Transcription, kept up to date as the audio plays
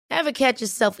Ever catch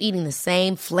yourself eating the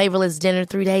same flavorless dinner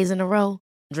 3 days in a row?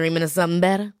 Dreaming of something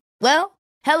better? Well,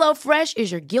 HelloFresh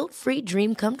is your guilt-free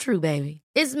dream come true, baby.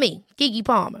 It's me, Keke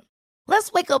Palmer.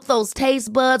 Let's wake up those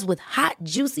taste buds with hot,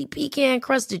 juicy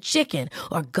pecan-crusted chicken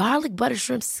or garlic butter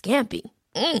shrimp scampi.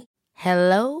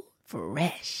 Hello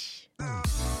Fresh.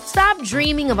 Stop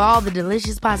dreaming of all the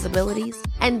delicious possibilities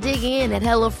and dig in at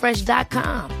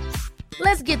HelloFresh.com.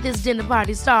 Let's get this dinner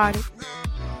party started.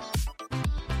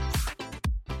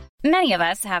 Many of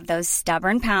us have those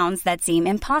stubborn pounds that seem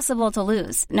impossible to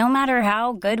lose, no matter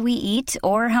how good we eat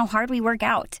or how hard we work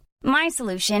out. My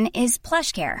solution is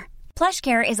PlushCare.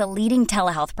 PlushCare is a leading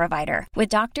telehealth provider with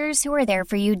doctors who are there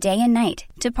for you day and night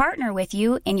to partner with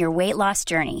you in your weight loss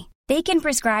journey. They can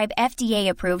prescribe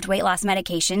FDA-approved weight loss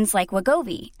medications like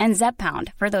Wegovy and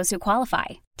Zepbound for those who qualify.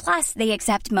 Plus, they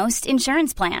accept most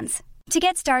insurance plans. To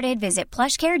get started, visit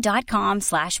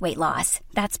plushcare.com/weightloss.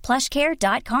 That's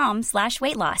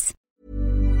plushcare.com/weightloss.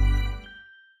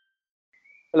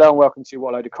 Hello and welcome to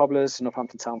What a Load of Cobblers,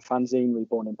 Northampton Town fanzine,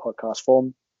 reborn in podcast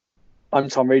form. I'm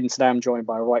Tom Reed, and today I'm joined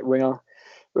by a right winger.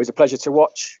 It was a pleasure to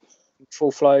watch.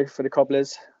 Full flow for the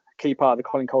Cobblers, key part of the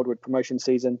Colin Coldwood promotion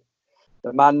season.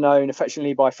 The man known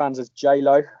affectionately by fans as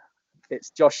J-Lo. It's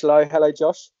Josh Lowe. Hello,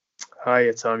 Josh. Hi,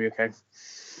 Tom. You okay?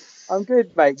 I'm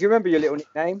good, mate. Do you remember your little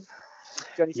nickname?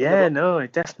 Yeah, no, I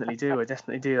definitely do.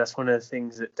 That's one of the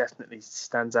things that definitely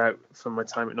stands out from my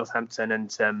time at Northampton.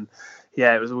 And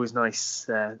yeah, it was always nice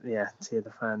to hear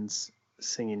the fans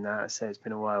singing that. I say it's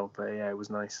been a while, but yeah, it was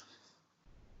nice.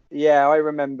 Yeah, I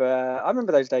remember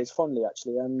those days fondly,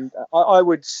 actually. And I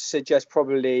would suggest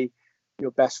probably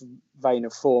your best vein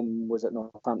of form was at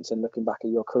Northampton, looking back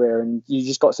at your career. And you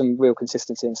just got some real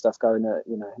consistency and stuff going at,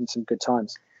 in some good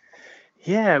times.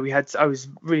 Yeah, I was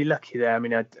really lucky there. I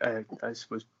mean, I was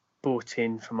brought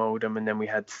in from Oldham, and then we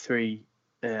had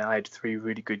I had 3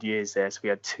 really good years there. So we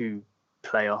had 2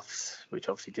 playoffs, which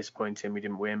obviously disappointing. We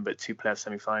didn't win, but 2 playoff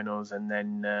semi-finals, and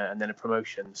then a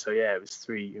promotion. So yeah, it was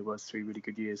 3 really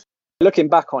good years. Looking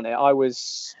back on it, I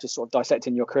was just sort of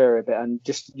dissecting your career a bit, and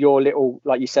just your little,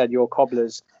 like you said, your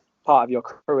Cobblers part of your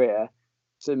career.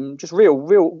 Some just real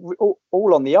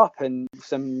all on the up, and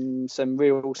some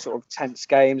real sort of tense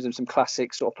games and some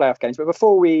classic sort of playoff games. But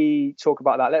before we talk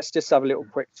about that, let's just have a little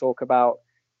quick talk about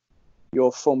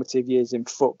your formative years in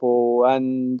football.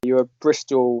 And you're a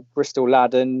Bristol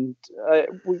lad, and are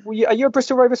you a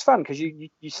Bristol Rovers fan? Because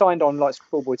you signed on like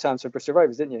schoolboy terms for Bristol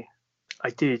Rovers, didn't you? I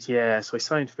did, yeah. So I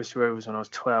signed for Bristol Rovers when I was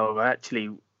 12. I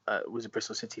actually was a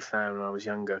Bristol City fan when I was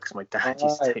younger, because my dad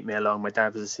used to take me along. My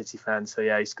dad was a City fan, so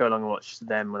yeah, I used to go along and watch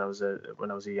them when I was a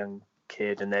young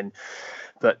kid. And then,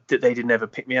 but they did never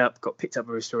pick me up. Got picked up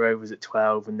by Bristol Rovers at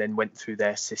 12, and then went through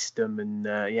their system, and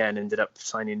and ended up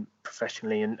signing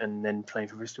professionally and then playing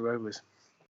for Bristol Rovers.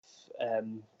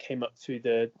 Came up through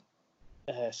the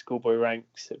schoolboy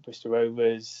ranks at Bristol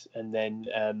Rovers, and then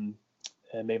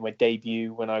made my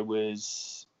debut when I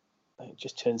was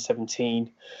just turned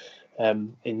 17.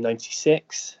 In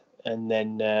 96, and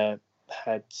then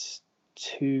had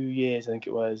 2 years, I think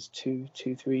it was 3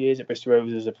 years at Bristol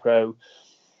Rovers as a pro,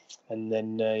 and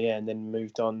then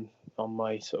moved on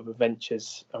my sort of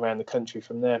adventures around the country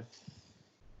from there.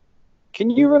 Can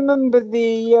you remember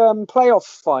the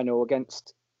semi-final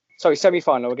against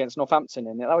Northampton?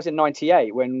 And that was in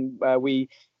 98 when we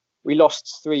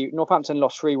lost 3. Northampton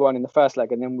lost 3-1 in the first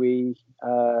leg, and then we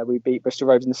beat Bristol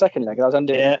Rovers in the second leg. I was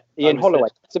under Ian Holloway.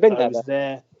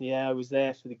 I was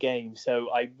there for the game. So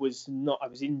I was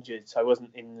injured, so I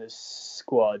wasn't in the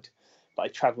squad. But I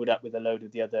travelled up with a load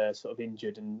of the other sort of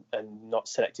injured and not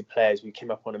selected players. We came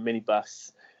up on a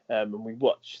minibus, and we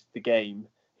watched the game.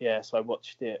 Yeah, so I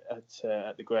watched it at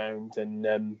the ground, and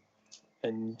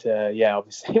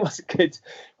obviously it wasn't good. It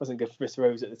wasn't good for Bristol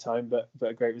Rovers at the time, but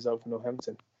a great result for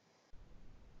Northampton.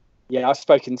 Yeah, I've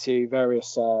spoken to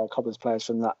various Cobblers players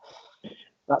from that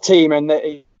team, and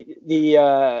the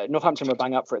Northampton were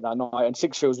bang up for it that night, and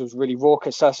Sixfields was really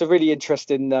raucous. So it's a really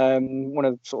interesting one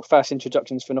of the sort of first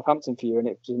introductions for Northampton for you, and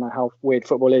it how weird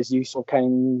football is. You sort of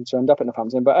came to end up at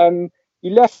Northampton, but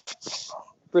you left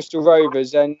Bristol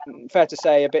Rovers, and fair to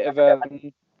say a bit of a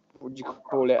what would you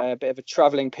call it? A bit of a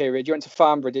travelling period. You went to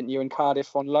Farnborough, didn't you, in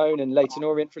Cardiff on loan, and Leyton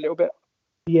Orient for a little bit?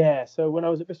 Yeah. So when I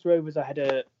was at Bristol Rovers, I had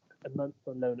a month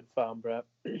on loan at Farnborough,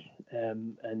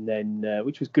 and then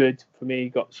which was good for me.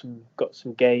 Got some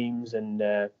games and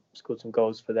scored some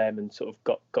goals for them, and sort of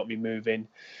got me moving.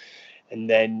 And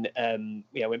then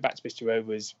went back to Bristol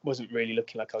Rovers. Wasn't really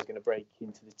looking like I was going to break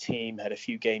into the team. Had a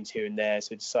few games here and there,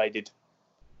 so I decided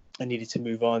I needed to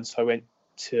move on. So I went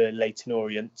to Leyton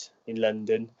Orient in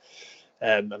London,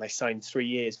 and I signed 3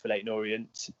 years for Leyton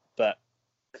Orient, but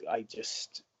I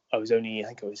was only, I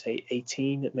think I was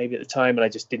 18 maybe at the time, and I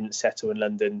just didn't settle in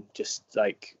London. Just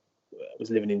like I was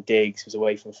living in digs, was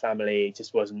away from family, it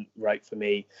just wasn't right for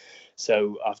me.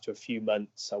 So after a few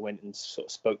months, I went and sort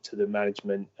of spoke to the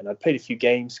management, and I played a few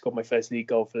games, scored my first league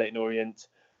goal for Leyton Orient.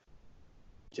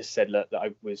 Just said, look, that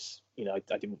I was,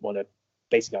 I didn't want to.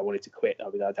 Basically, I wanted to quit.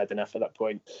 I'd had enough at that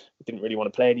point. I didn't really want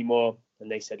to play anymore.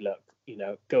 And they said, look,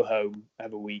 go home,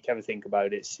 have a week, have a think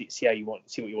about it, see how you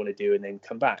want, see what you want to do, and then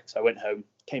come back. So I went home,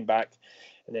 came back,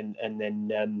 and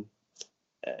then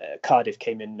Cardiff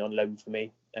came in on loan for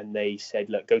me, and they said,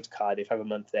 look, go to Cardiff, have a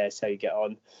month there, see how you get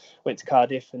on. Went to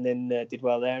Cardiff, and then did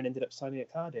well there, and ended up signing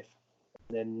at Cardiff.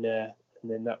 And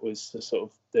then that was the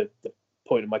sort of the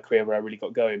point of my career where I really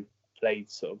got going.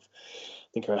 Played sort of, I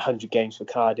think, 100 games for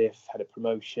Cardiff, had a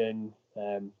promotion,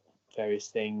 various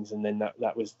things, and then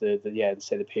that was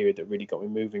the period that really got me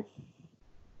moving.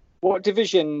 What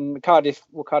division Cardiff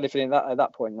in at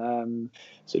that point?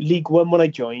 So League One when I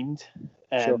joined,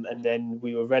 Sure. And then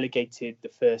we were relegated the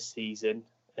first season,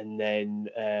 and then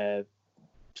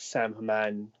Sam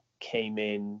Haman came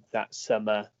in that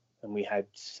summer, and we had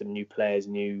some new players,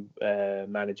 new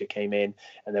manager came in,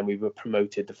 and then we were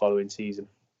promoted the following season.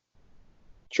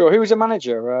 Sure. Who was the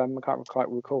manager? I can't quite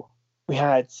recall. We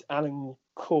had Alan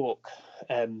Cork,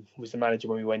 was the manager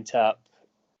when we went up.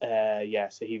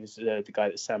 So he was the guy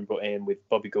that Sam brought in with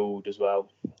Bobby Gould as well.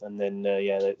 And then,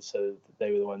 so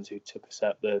they were the ones who took us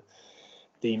up.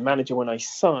 The manager when I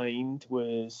signed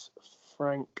was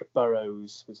Frank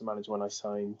Burrows, was the manager when I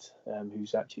signed,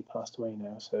 who's actually passed away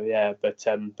now. So, yeah, but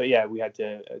we had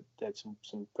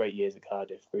some great years at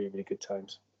Cardiff, really, really good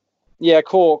times. Yeah,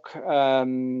 Cork,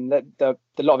 the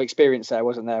lot of experience there,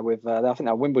 wasn't there? With I think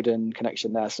that Wimbledon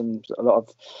connection there, a lot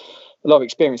of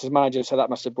experience as manager, so that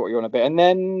must have brought you on a bit. And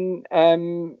then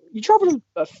you travelled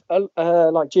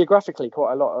like geographically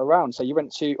quite a lot around. So you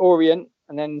went to Orient,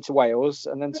 and then to Wales,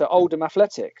 and then to Oldham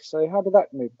Athletic. So how did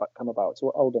that move come about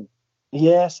to Oldham?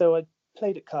 Yeah, so I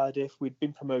played at Cardiff. We'd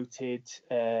been promoted,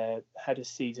 had a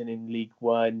season in League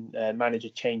One. Manager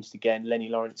changed again. Lenny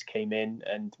Lawrence came in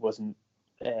and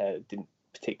didn't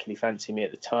particularly fancy me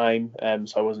at the time,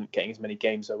 so I wasn't getting as many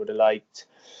games as I would have liked.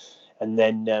 And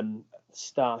then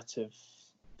start of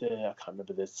I can't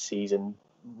remember the season,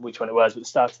 which one it was, but the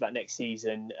start of that next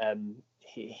season,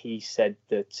 he said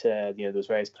that there was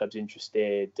various clubs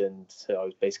interested, and so I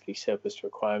was basically surplus to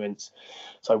requirements.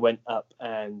 So I went up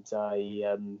and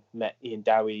I met Ian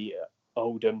Dowie at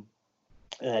Oldham.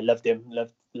 Loved him,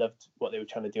 loved what they were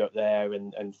trying to do up there,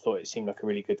 and thought it seemed like a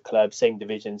really good club, same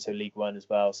division, so League One as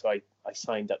well. So I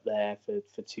signed up there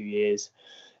for 2 years,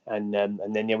 and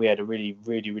then we had a really,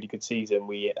 really, really good season.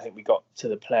 I think we got to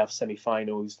the playoff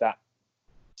semi-finals that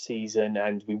season,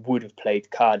 and we would have played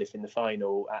Cardiff in the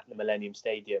final at the Millennium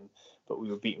Stadium, but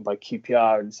we were beaten by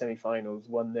QPR in the semi-finals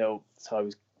 1-0. So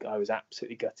I was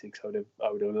absolutely gutted, because I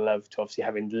would have loved to, obviously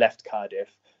having left Cardiff,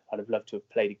 I'd have loved to have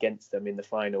played against them in the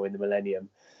final in the Millennium.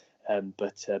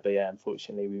 But yeah,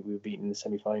 unfortunately, we were beaten in the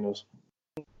semi-finals.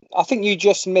 I think you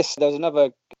just missed. There was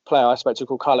another player I spoke to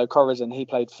called Carlo Corazon. He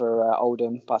played for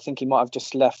Oldham, but I think he might have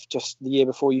just left just the year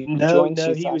before you joined.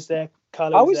 No, he was there.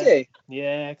 Carlo was he?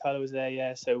 Yeah, Carlo was there.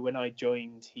 Yeah, so when I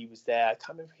joined, he was there. I can't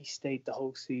remember if he stayed the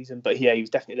whole season, but yeah, he was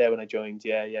definitely there when I joined.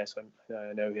 Yeah. So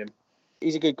I know him.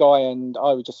 He's a good guy, and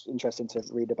I was just interested to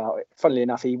read about it. Funnily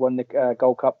enough, he won the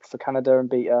Gold Cup for Canada and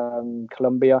beat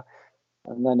Colombia,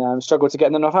 and then struggled to get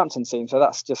in the Northampton team. So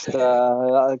that's just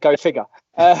go figure.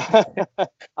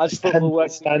 As football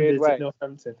works in a weird way.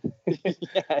 Northampton.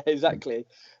 Yeah, exactly.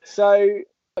 So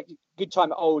good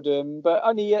time at Oldham, but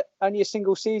only a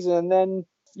single season, and then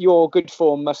your good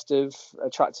form must have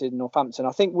attracted Northampton.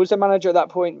 I think was the manager at that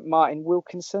point Martin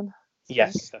Wilkinson.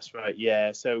 Yes, that's right.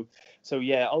 Yeah. So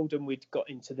yeah, Oldham, we'd got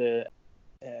into the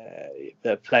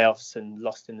playoffs and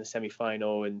lost in the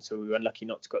semi-final, and so we were unlucky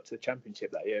not to go up to the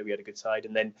championship that year. We had a good side,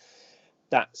 and then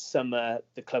that summer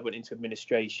the club went into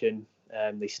administration.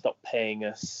 They stopped paying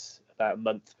us about a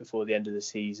month before the end of the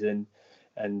season,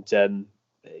 and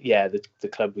the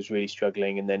club was really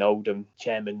struggling. And then Oldham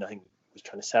chairman, I think, was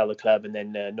trying to sell the club, and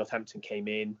then Northampton came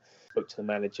in, spoke to the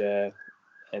manager.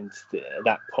 And at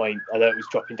that point, although it was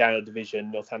dropping down a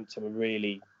division, Northampton were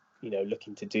really,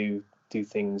 looking to do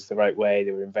things the right way.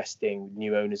 They were investing.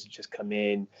 New owners had just come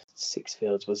in.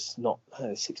 Sixfields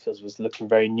was looking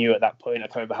very new at that point. I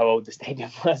can't remember how old the stadium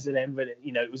was then, but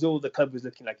it was all, the club was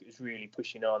looking like it was really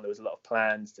pushing on. There was a lot of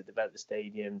plans to develop the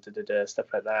stadium,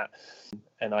 stuff like that.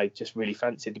 And I just really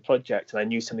fancied the project, and I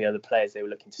knew some of the other players they were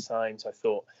looking to sign. So I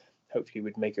thought hopefully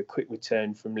we'd make a quick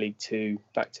return from League Two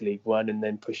back to League One and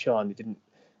then push on. It didn't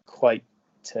quite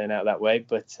turn out that way.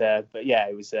 But yeah,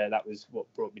 it was that was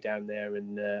what brought me down there,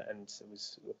 and I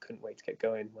couldn't wait to get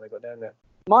going when I got down there.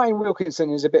 Martin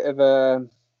Wilkinson is a bit of a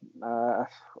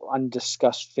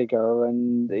undiscussed figure,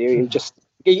 and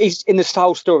he's in this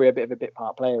whole story a bit of a bit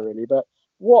part player really. But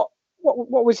what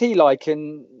was he like?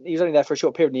 And he was only there for a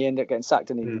short period, and he ended up getting sacked,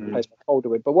 and he plays for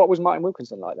Calderwood. But what was Martin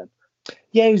Wilkinson like then?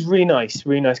 Yeah, he was really nice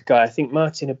guy. I think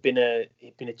Martin had been a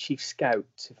chief scout,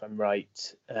 if I'm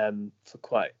right, for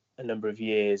quite a number of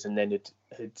years, and then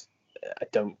had I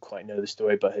don't quite know the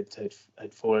story, but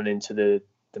had fallen into the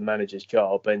manager's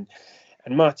job, and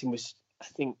Martin was, I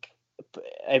think,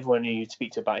 everyone who you'd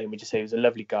speak to about him would just say he was a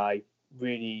lovely guy.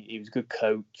 Really, he was a good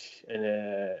coach and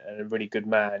a really good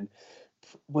man.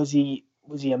 Was he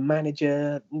a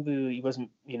manager? He wasn't,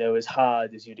 as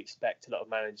hard as you'd expect a lot of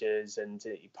managers, and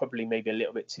probably maybe a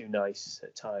little bit too nice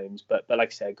at times. But like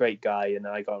I said, a great guy, and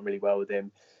I got on really well with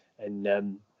him. And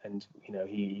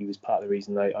he was part of the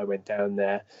reason I went down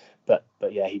there. But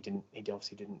yeah, he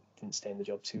obviously didn't stay in the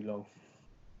job too long.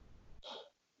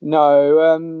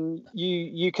 No,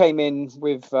 you came in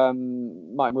with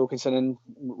Martin Wilkinson, and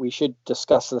we should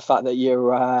discuss the fact that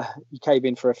you came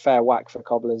in for a fair whack for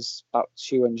Cobblers, about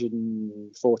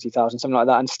 240,000, something like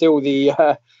that, and still the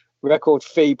record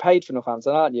fee paid for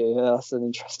Northampton, aren't you? That's an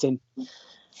interesting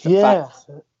fact.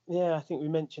 Yeah, I think we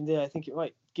mentioned it. I think it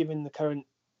might, given the current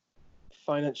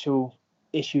financial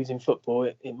issues in football,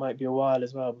 it might be a while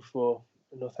as well before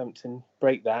Northampton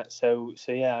break that. So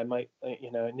yeah, I might,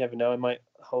 you never know. I might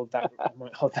hold that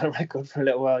record for a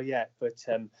little while yet. But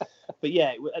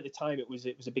yeah, at the time it was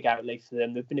a big outlay for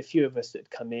them. There've been a few of us that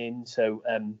had come in, so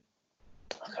I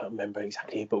can't remember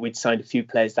exactly, but we'd signed a few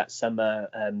players that summer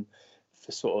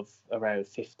for sort of around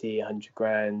 50, 100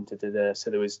 grand. So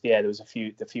there was a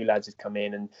few lads had come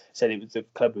in and said the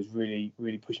club was really,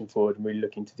 really pushing forward and really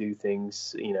looking to do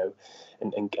things,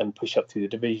 and push up through the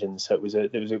division. So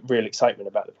there was a real excitement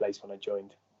about the place when I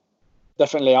joined.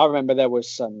 Definitely, I remember there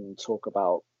was some talk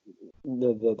about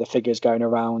the figures going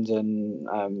around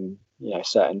and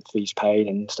certain fees paid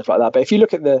and stuff like that. But if you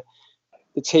look at the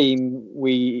team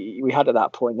we had at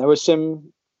that point, there was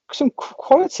some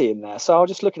quality in there. So I was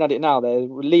just looking at it now. There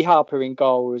was Lee Harper in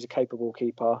goal, who was a capable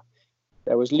keeper.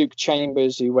 There was Luke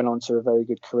Chambers, who went on to a very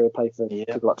good career, play for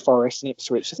people like Forest and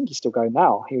Ipswich. I think he's still going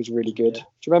now. He was really good. Do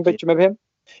you remember him?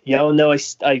 Yeah, well, no, I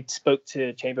spoke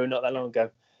to Chamber not that long ago.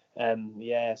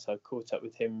 So I caught up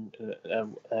with him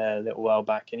a little while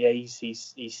back, and he's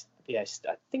I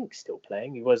think still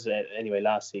playing. He was anyway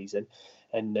last season,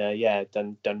 and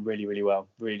done really, really well.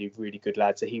 Really, really good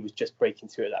lad. So he was just breaking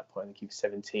through at that point. I think he was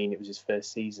 17. It was his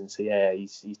first season. So yeah,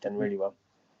 he's done really well.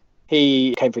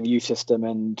 He came through the youth system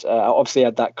and obviously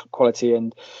had that quality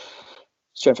and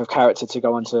strength of character to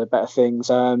go on to better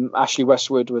things. Ashley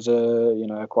Westwood was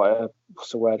quite a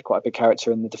big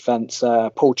character in the defence.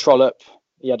 Paul Trollope,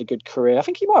 he had a good career. I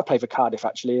think he might have played for Cardiff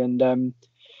actually. And in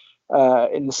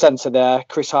the centre there,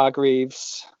 Chris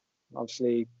Hargreaves,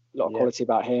 obviously a lot of quality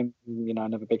about him.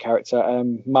 Another big character.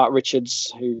 Mark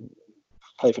Richards, who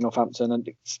played for Northampton and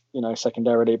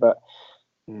secondarily, but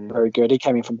very good. He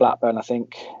came in from Blackburn, I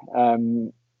think.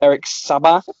 Eric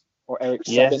Sabin. Eric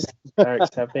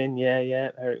Sabin,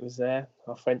 yeah. Eric was there.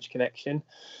 Our French connection.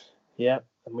 Yeah,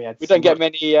 and we don't get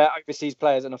many overseas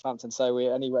players at Northampton, so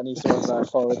any sort of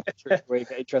forward we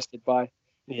get interested by.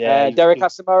 Yeah, Derek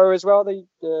Asamoah as well. Derek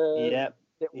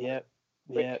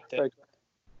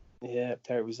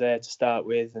was there to start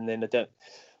with, and then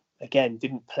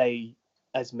didn't play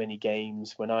as many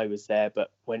games when I was there,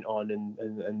 but went on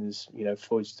and was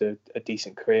forged a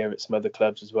decent career at some other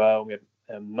clubs as well. We had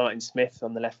Martin Smith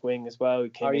on the left wing as well, who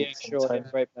came in at the same time.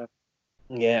 Great player.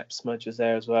 Yeah, Smudge was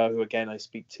there as well, who again I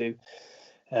speak to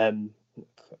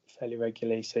fairly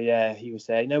regularly. So yeah, he was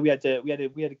there. We had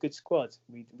a good squad.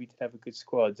 We did have a good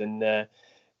squad, and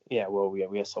we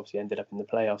obviously ended up in the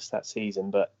playoffs that season.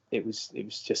 But it was a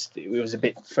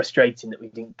bit frustrating that we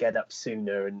didn't get up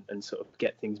sooner and sort of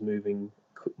get things moving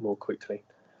more quickly.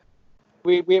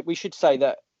 We should say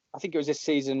that I think it was this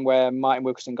season where Martin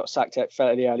Wilkinson got sacked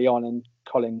fairly early on, and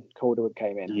Colin Calderwood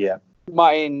came in. Yeah.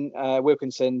 Martin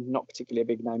Wilkinson, not particularly a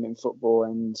big name in football,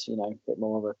 and a bit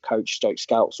more of a coach,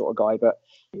 scout sort of guy. But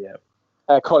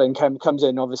Colin comes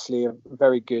in, obviously a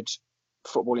very good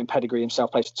footballing pedigree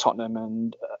himself, plays for Tottenham,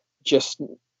 and I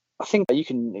think you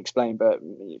can explain, but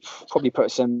probably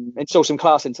install some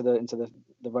class into the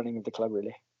running of the club,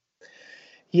 really.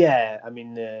 Yeah, I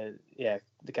mean, the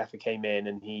gaffer came in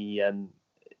and he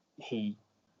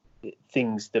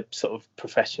things, the sort of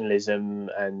professionalism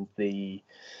and the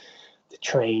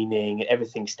training,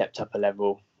 everything stepped up a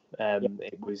level.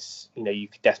 It was, you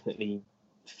could definitely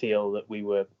feel that we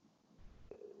were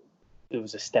there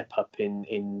was a step up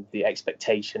in the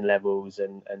expectation levels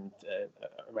and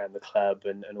around the club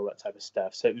and all that type of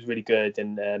stuff. So it was really good,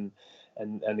 and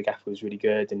the gaffer was really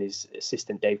good, and his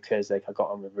assistant Dave Kerslake I got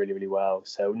on with really, really well.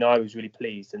 So no, I was really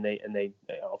pleased, and they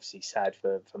obviously sad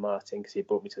for Martin because he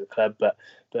brought me to the club, but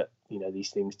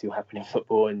these things do happen in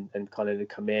football, and Colin had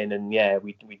come in, and yeah,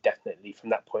 we definitely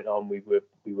from that point on we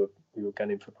were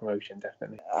gunning for promotion,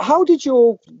 definitely. How did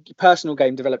your personal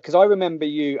game develop? Because I remember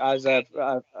you as a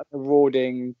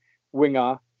marauding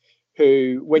winger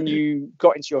who, when you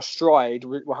got into your stride,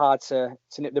 were hard to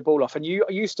nip the ball off. And you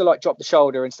used to like drop the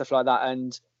shoulder and stuff like that,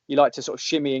 and you like to sort of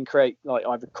shimmy and create like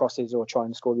either crosses or try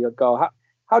and score the odd goal.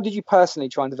 How did you personally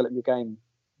try and develop your game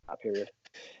that period?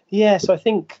 Yeah, so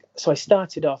I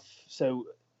started off, so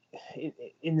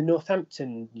in the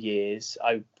Northampton years,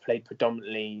 I played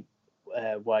predominantly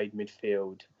wide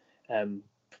midfield.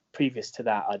 Previous to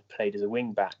that, I'd played as a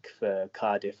wing back for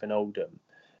Cardiff and Oldham.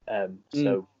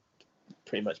 So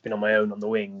pretty much been on my own on the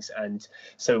wings, and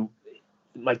so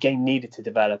my game needed to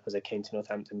develop as I came to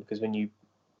Northampton, because when you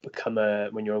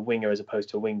when you're a winger as opposed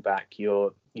to a wing back,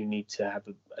 you need to have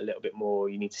a little bit more.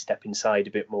 You need to step inside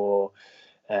a bit more.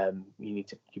 You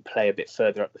play a bit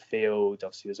further up the field.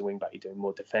 Obviously, as a wing back, you're doing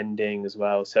more defending as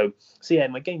well. So yeah,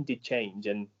 my game did change,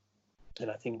 and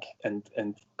I think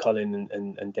and Colin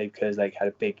and Dave Kerslake had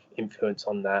a big influence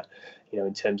on that.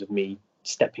 In terms of me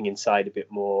stepping inside a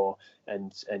bit more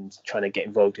and trying to get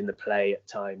involved in the play at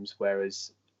times.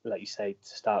 Whereas, like you say,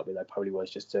 to start with, I probably was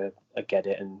just a get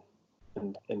it and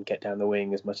get down the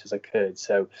wing as much as I could.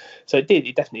 So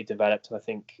it definitely developed, and I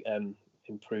think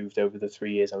improved over the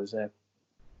 3 years I was there.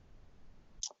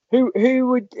 Who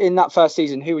would, in that first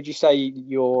season, who would you say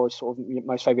your sort of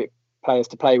most favourite players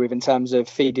to play with in terms of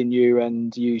feeding you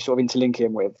and you sort of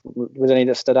interlinking with? Was any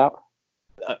that stood out?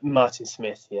 Martin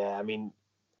Smith, yeah. I mean,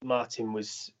 Martin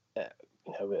was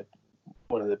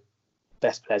one of the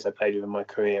best players I played with in my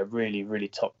career. Really, really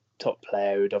top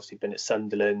player who'd obviously been at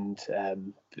Sunderland,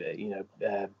 been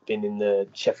in the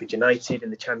Sheffield United in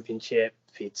the Championship.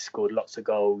 He'd scored lots of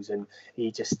goals, and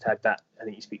he just had that. I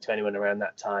think you speak to anyone around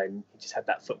that time, he just had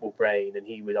that football brain, and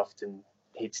he'd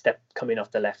come in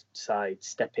off the left side,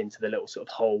 step into the little sort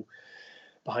of hole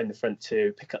behind the front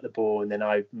two, pick up the ball, and then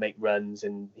I'd make runs,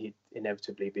 and he'd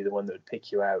inevitably be the one that would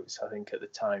pick you out. So I think at the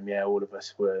time, yeah, all of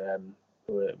us were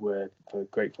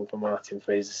grateful for Martin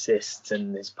for his assists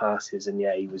and his passes, and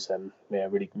yeah, he was a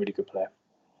really, really good player.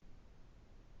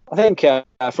 I think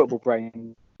football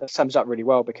brain sums up really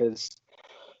well, because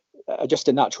just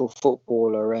a natural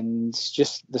footballer, and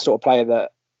just the sort of player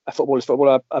that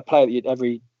a player that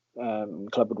every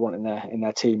club would want in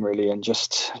their team, really, and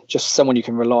just someone you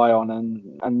can rely on,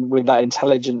 and with that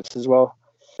intelligence as well.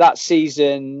 That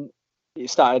season, it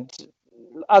started,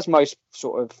 as most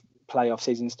sort of playoff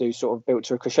seasons do, sort of built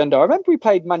to a crescendo. I remember we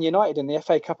played Man United in the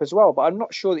FA Cup as well, but I'm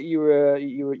not sure that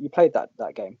you played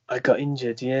that game. I got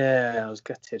injured. Yeah, I was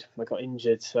gutted. I got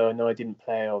injured, so no, I didn't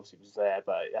play. Obviously, it was there,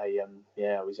 but I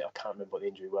can't remember what the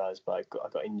injury was, but I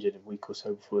got injured a week or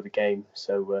so before the game.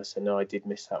 So no, I did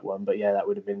miss that one. But yeah, that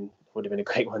would have been a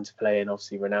great one to play. And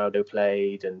obviously, Ronaldo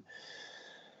played, and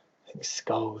I think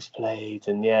Scholes played,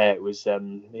 and yeah, it was a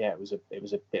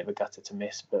bit of a gutter to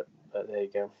miss, but there you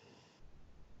go.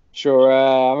 Sure,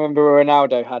 I remember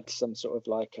Ronaldo had some sort of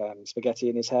like spaghetti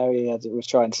in his hair. He was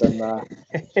trying some,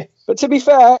 but to be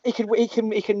fair, he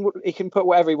can put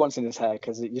whatever he wants in his hair,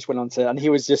 because it just went on to, and he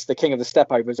was just the king of the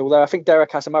stepovers. Although I think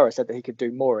Derek Casemiro said that he could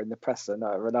do more in the press than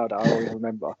Ronaldo. I always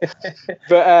remember.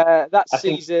 But that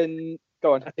season,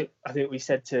 go on. I think we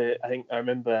said I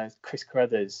remember Chris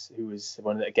Carruthers, who was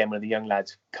one of the young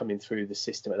lads coming through the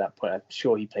system at that point. I'm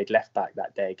sure he played left back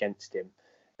that day against him,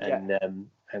 and.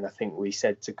 And I think we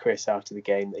said to Chris after the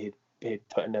game that he'd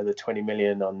put another 20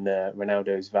 million on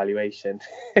Ronaldo's valuation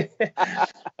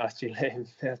after you let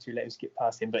him skip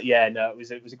past him. But yeah, no, it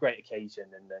was a great occasion,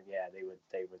 and yeah, they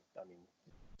were. I mean,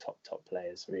 top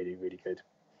players, really, really good.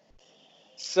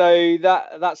 So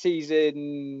that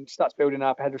season starts building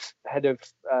up ahead of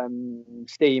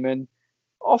steam, and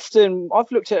often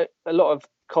I've looked at a lot of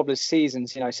Cobblers'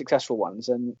 seasons, successful ones,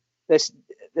 and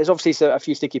there's obviously a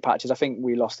few sticky patches. I think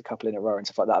we lost a couple in a row and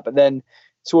stuff like that. But then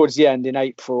towards the end, in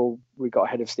April, we got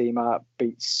ahead of steam up,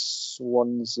 beat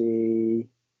Swansea.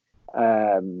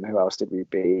 Who else did we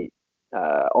beat?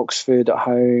 Oxford at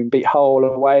home, beat Hull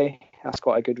away. That's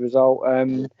quite a good result.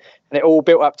 And it all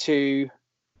built up to,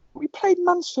 we played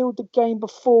Mansfield the game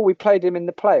before we played him in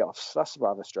the playoffs. That's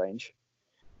rather strange.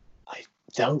 I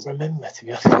don't remember, to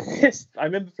be honest. I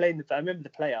remember the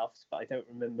playoffs, but I don't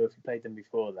remember if we played them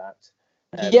before that.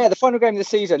 The final game of the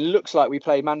season looks like we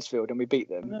played Mansfield and we beat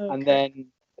them. Okay. And then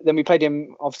then we played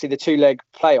him, obviously, the 2-leg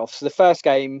playoffs. So the first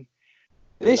game,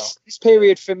 this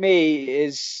period for me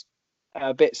is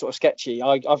a bit sort of sketchy.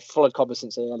 I've followed Cobblers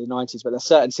since the early 90s, but there's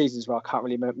certain seasons where I can't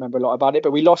really remember a lot about it.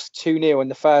 But we lost 2-0 in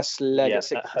the first leg at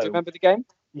 6. Do you remember the game?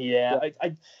 Yeah.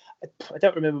 I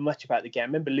don't remember much about the game. I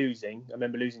remember losing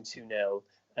 2-0,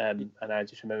 and I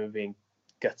just remember being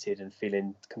gutted and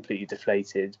feeling completely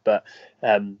deflated. But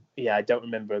I don't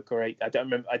remember I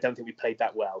don't think we played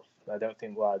that well. I don't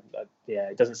think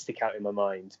it doesn't stick out in my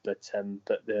mind. But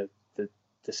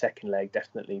the second leg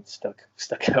definitely stuck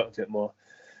out a bit more.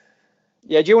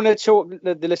 Yeah, do you want to talk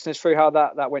the listeners through how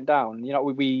that went down? You know,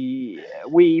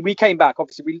 we came back.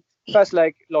 Obviously, we first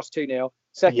leg lost 2-0,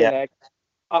 second leg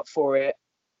up for it,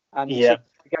 and we gave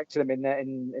to them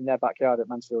in their backyard at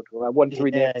Mansfield.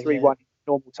 1-3, 3-1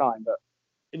 normal time, but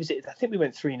I think we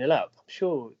went 3-0 up. I'm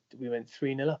sure we went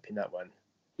 3-0 up in that one.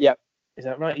 Yeah, is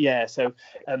that right? Yeah. So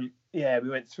we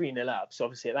went 3-0 up. So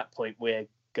obviously at that point we're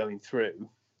going through.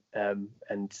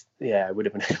 It would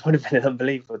have been an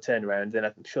unbelievable turnaround. And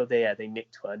I'm sure they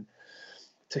nicked one,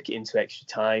 took it into extra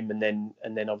time, and then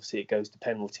obviously it goes to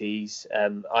penalties.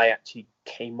 I actually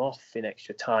came off in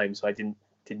extra time, so I didn't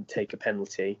take a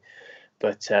penalty,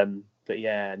 but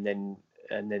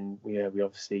and then we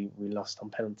obviously lost on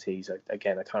penalties.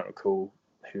 Again, I can't recall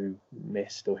who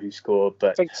missed or who scored,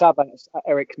 but I think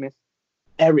Eric missed.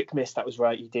 Eric missed. That was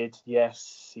right. He did.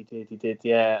 Yes, he did.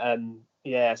 Yeah.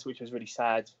 So which was really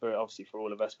sad for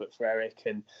all of us, but for Eric,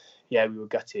 and we were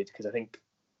gutted because I think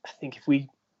if we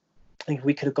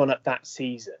could have gone up that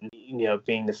season,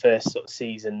 being the first sort of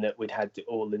season that we'd had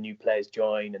all the new players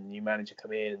join and the new manager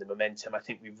come in and the momentum, I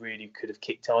think we really could have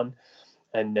kicked on.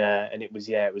 And it was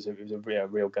a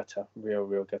real gutter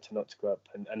not to go up,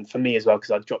 and for me as well,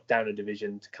 because I dropped down a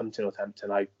division to come to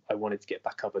Northampton. I wanted to get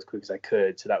back up as quick as I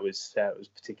could, so that was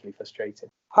particularly frustrating.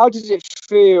 How does it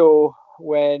feel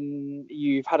when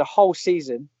you've had a whole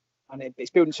season and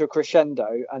it's building to a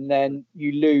crescendo, and then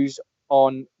you lose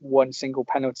on one single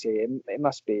penalty? It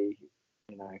must be,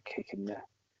 kicking the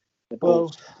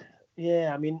balls. Well,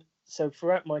 yeah, I mean, so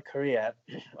throughout my career,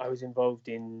 I was involved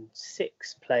in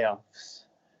 6 playoffs,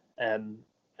 and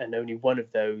only one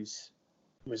of those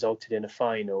resulted in a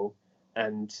final,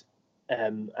 and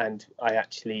I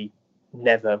actually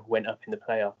never went up in the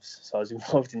playoffs. So I was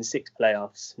involved in 6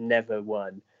 playoffs, never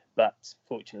won, but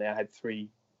fortunately I had 3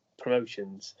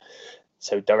 promotions,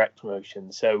 so direct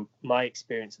promotions. So my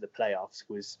experience of the playoffs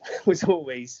was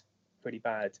always pretty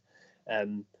bad,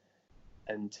 to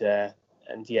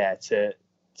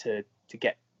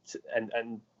get to,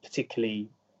 and particularly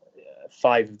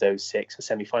 5 of those 6 were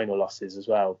semi-final losses as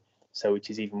well. So which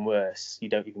is even worse. You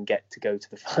don't even get to go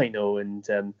to the final and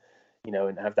and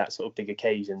have that sort of big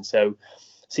occasion. So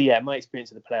my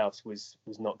experience of the playoffs was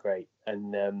not great.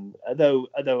 And although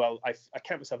I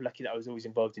count myself lucky that I was always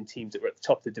involved in teams that were at the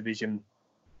top of the division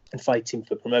and fighting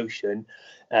for promotion,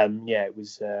 it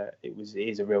is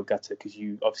a real gutter, because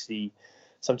you obviously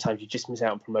sometimes you just miss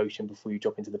out on promotion before you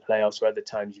drop into the playoffs, or other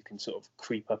times you can sort of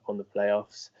creep up on the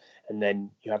playoffs, and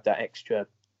then you have that extra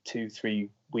 2-3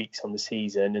 weeks on the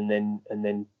season, and then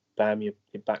bam, you're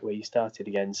back where you started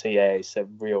again. So it's a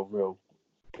real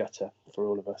gutter for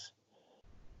all of us.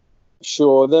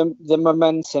 Sure, the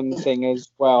momentum thing as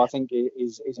well, I think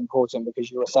is important, because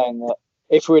you were saying that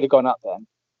if we would have gone up then,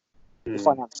 the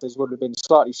finances would have been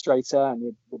slightly straighter, and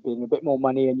it would have been a bit more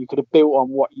money, and you could have built on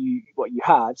what you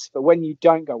had. But when you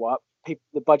don't go up,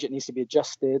 the budget needs to be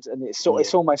adjusted, and it's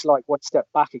almost like one step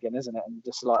back again, isn't it? And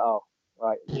just like, oh,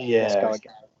 right, let's go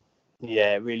again.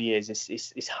 Yeah, it really is.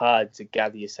 It's hard to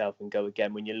gather yourself and go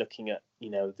again when you're looking at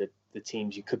the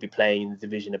teams you could be playing in the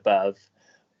division above,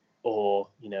 or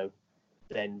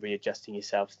then readjusting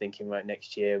yourself, thinking right,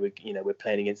 next year we're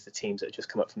playing against the teams that have just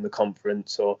come up from the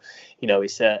conference, or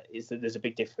there's a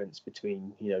big difference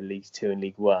between League 2 and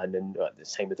League 1, and the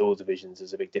same with all divisions.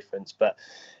 There's a big difference, but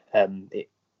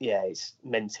it's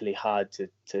mentally hard to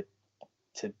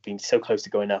be so close to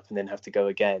going up and then have to go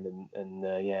again, and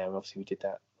obviously we did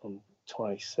that on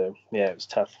twice, so it was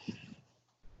tough.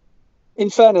 In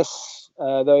fairness,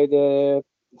 though,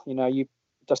 you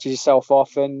dusted yourself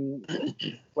off and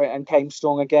went and came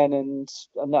strong again, and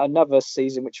another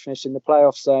season which finished in the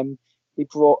playoffs. He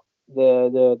brought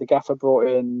the gaffer brought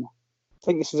in. I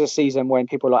think this was a season when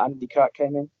people like Andy Kirk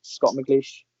came in, Scott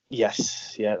McLeish.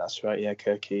 Yes, that's right. Yeah,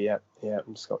 Kirky,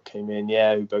 and Scott came in.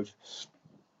 Yeah, we both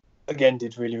again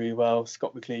did really, really well.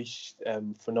 Scott McLeish,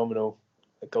 phenomenal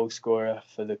goal scorer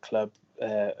for the club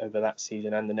over that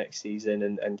season and the next season,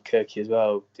 and Kirky as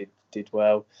well did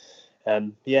well.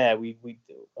 Again, I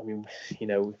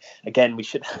think we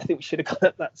should have gone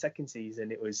up that second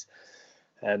season. It was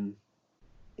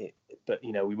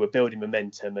we were building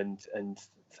momentum, and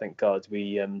thank God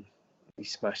we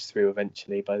smashed through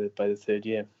eventually by the third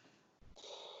year.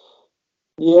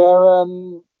 Yeah,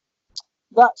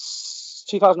 that's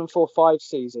 2004-05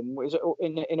 season. Was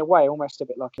in a way almost a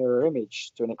bit like a mirror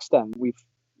image to an extent. We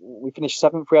finished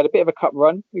 7th. We had a bit of a cup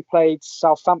run. We played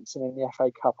Southampton in the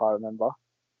FA Cup, I remember.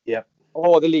 Yeah.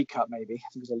 Or the League Cup, maybe. I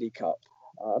think it was a League Cup.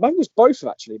 Maybe it was both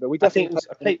actually, but we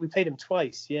definitely. We played him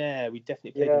twice. Yeah, we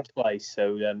definitely played him twice.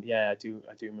 So I do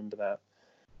remember that.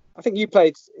 I think you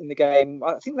played in the game.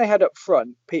 I think they had up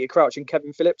front Peter Crouch and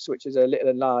Kevin Phillips, which is a little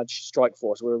and large strike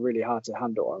force. We were really hard to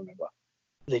handle, I remember.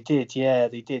 They did, yeah,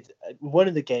 they did. One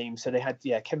of the games, so they had,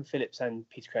 Kevin Phillips and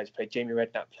Peter Crouch played. Jamie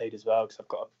Redknapp played as well, because I've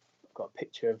got a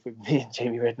picture of me and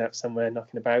Jamie Redknapp somewhere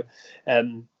knocking about.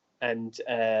 I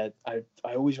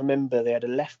always remember they had a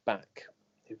left back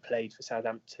who played for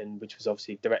Southampton, which was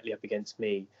obviously directly up against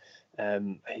me.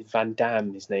 Van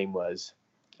Dam, his name was,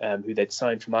 who they'd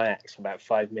signed from Ajax for about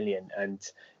 5 million, and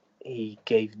he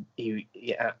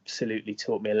absolutely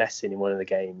taught me a lesson in one of the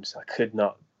games.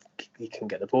 He couldn't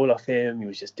get the ball off him. He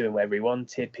was just doing whatever he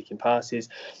wanted, picking passes,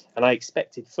 and I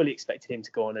fully expected him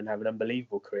to go on and have an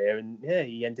unbelievable career. And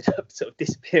he ended up sort of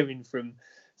disappearing from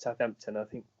Southampton. I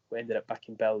think we ended up back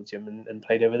in Belgium and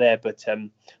played over there. But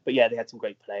yeah, they had some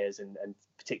great players, and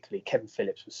particularly Kevin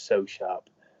Phillips was so sharp.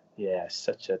 Yeah,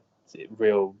 such a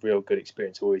real good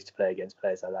experience always to play against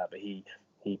players like that. But he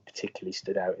particularly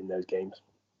stood out in those games.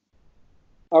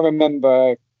 I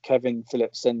remember Kevin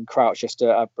Phillips and Crouch, just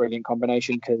a brilliant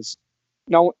combination, because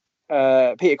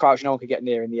Peter Crouch, no one could get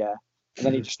near in the air, and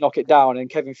then he just knock it down. And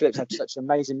Kevin Phillips had such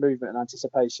amazing movement and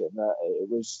anticipation that it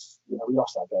was, we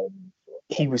lost that game.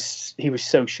 He was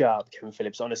so sharp, Kevin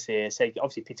Phillips. Honestly, I say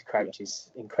obviously Peter Crouch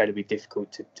is incredibly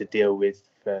difficult to deal with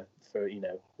for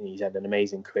he's had an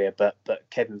amazing career, but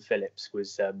Kevin Phillips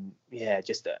was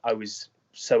I was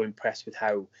so impressed with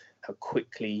how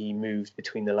quickly he moved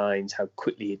between the lines, how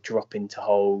quickly he'd drop into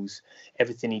holes.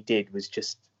 Everything he did was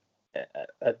just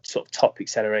a sort of top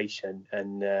acceleration,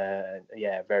 and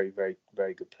very, very,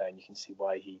 very good player. And you can see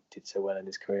why he did so well in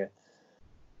his career.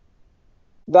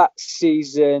 That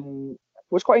season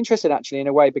was quite interesting, actually, in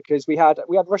a way, because we had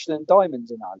Rushden and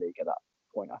Diamonds in our league at that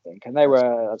point, I think, and they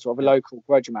were sort of local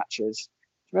grudge matches. Do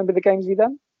you remember the games we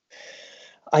done?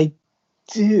 I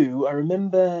do. I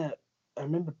remember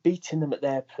beating them at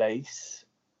their place.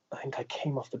 I think I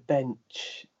came off the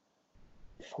bench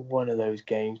for one of those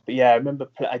games. But yeah, I remember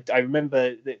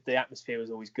the atmosphere was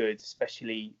always good,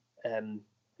 especially I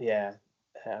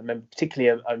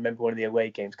remember one of the away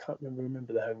games. Can't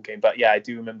remember the home game, but yeah, I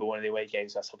do remember one of the away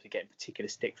games. That's obviously getting particular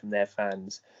stick from their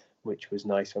fans, which was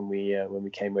nice when we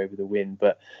came away with a win.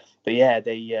 But yeah,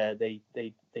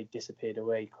 they disappeared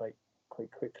away quite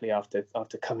quickly after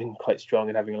coming quite strong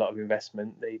and having a lot of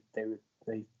investment. They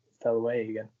fell away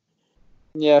again.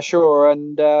 Yeah, sure.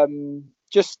 And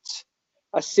just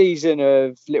a season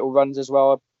of little runs as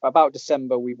well. About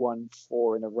December, we won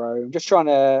 4 in a row. I'm just trying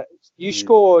to.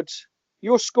 Scored.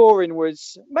 Your scoring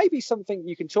was maybe something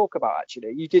you can talk about.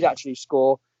 Actually, you did actually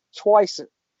score twice. Do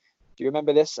you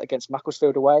remember this against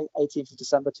Macclesfield away, 18th of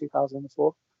December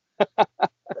 2004?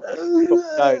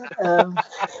 No.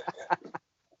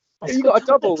 You got a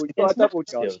double. You got a double,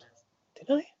 Josh. Did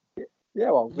I?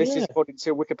 Yeah, well, this is according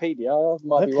to Wikipedia.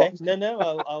 Might be wrong.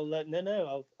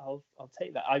 I'll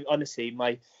take that. I honestly,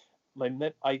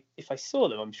 if I saw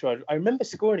them, I'm sure I remember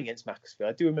scoring against Macclesfield.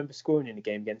 I do remember scoring in a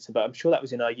game against them, but I'm sure that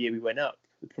was in our year we went up,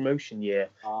 the promotion year.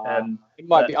 It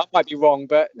might be. I might be wrong,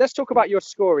 but let's talk about your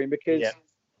scoring, because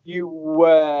you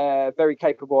were very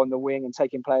capable on the wing and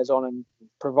taking players on and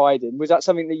providing. Was that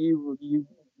something that you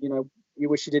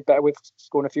wish you did better with,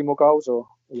 scoring a few more goals, or?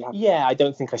 Yeah, I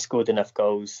don't think I scored enough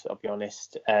goals, I'll be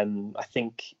honest. I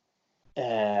think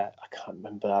I can't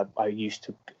remember. I used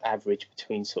to average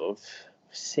between sort of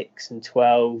 6 and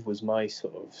 12 was my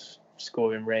sort of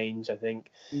scoring range, I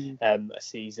think. A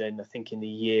season. I think in the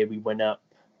year we went up,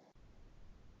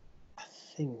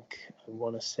 I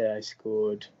want to say I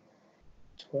scored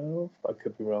 12. I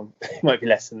could be wrong. It might be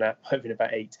less than that. Might have been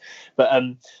about 8.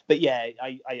 But yeah,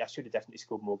 I should have definitely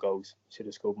scored more goals.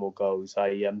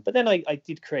 But then I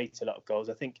did create a lot of goals.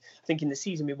 I think in the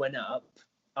season we went up,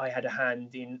 I had a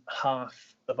hand in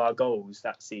half of our goals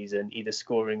that season, either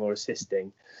scoring or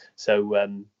assisting. So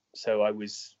I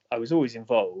was always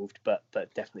involved, but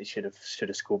definitely should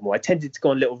have scored more. I tended to go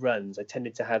on little runs. I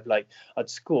tended to have I'd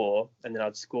score, and then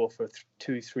I'd score for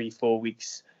 2, 3, 4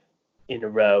 weeks in a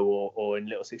row, or in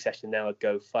little succession. Now I'd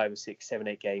go 5 or 6, 7,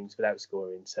 8 games without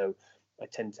scoring. So I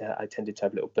tended to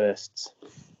have little bursts.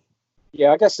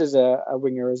 Yeah, I guess as a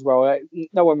winger as well,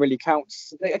 no one really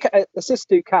counts. Assists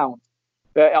do count,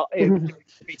 But it would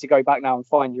be to go back now and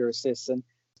find your assists, and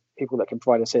people that can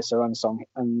provide assists are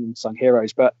unsung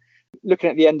heroes. But looking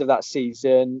at the end of that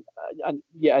season, and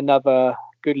yet another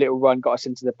good little run got us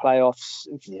into the playoffs.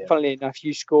 Yeah. Funnily enough,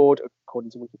 you scored,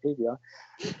 according to Wikipedia,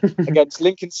 against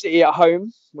Lincoln City at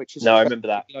home, which is I remember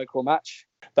that local match.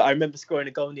 But I remember scoring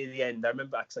a goal near the end. I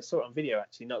remember because I saw it on video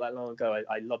actually not that long ago.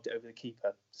 I lobbed it over the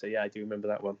keeper. So yeah, I do remember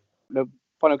that one. The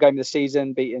final game of the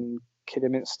season, beating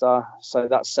Kidderminster. So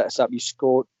that sets up. You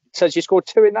scored. Says you scored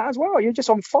 2 in that as well. You're just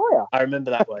on fire. I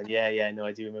remember that one. Yeah. No,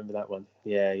 I do remember that one.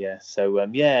 Yeah. So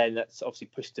and that's obviously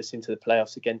pushed us into the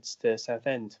playoffs against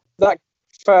Southend. That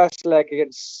first leg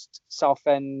against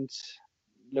Southend.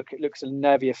 Looks a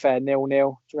nervy affair, 0-0. Do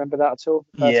you remember that at all?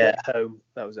 At home.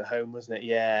 That was at home, wasn't it?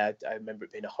 Yeah, I remember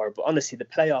it being a horrible. Honestly, the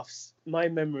playoffs. My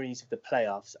memories of the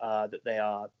playoffs are that they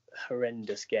are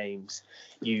horrendous games.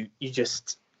 You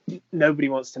just nobody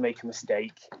wants to make a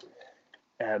mistake.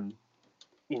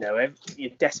 You're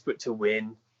desperate to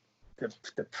win.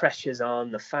 The pressure's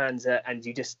on, the fans are, and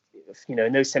you just,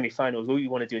 in those semi-finals, all you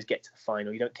want to do is get to the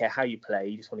final. You don't care how you play.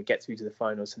 You just want to get through to the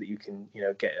final so that you can,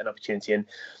 get an opportunity. And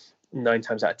 9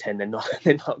 times out of 10, they're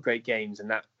not great games,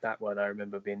 and that one I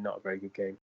remember being not a very good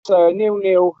game. So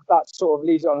 0-0, that sort of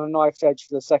leaves it on a knife's edge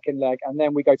for the second leg, and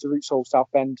then we go to Roots Hall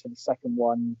Southend for the second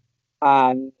one,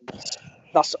 and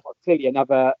that's clearly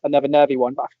another nervy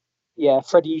one. But yeah,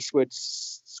 Freddie Eastwood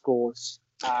scores.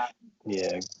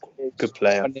 Good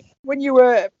player. When you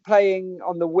were playing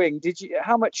on the wing,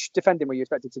 how much defending were you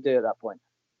expected to do at that point?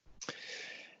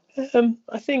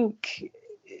 I think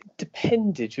it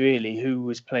depended really who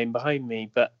was playing behind me,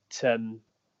 but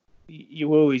you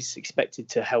were always expected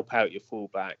to help out your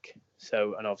fullback.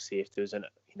 So, and obviously if there was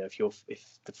if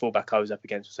the fullback I was up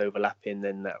against was overlapping,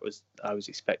 then I was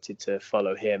expected to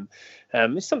follow him.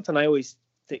 It's something I always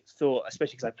thought,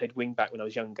 especially because I played wing back when I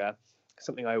was younger,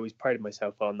 something I always prided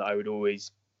myself on, that I would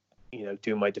always,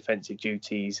 do my defensive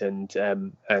duties, and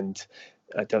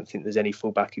I don't think there's any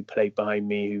fullback who played behind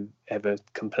me who ever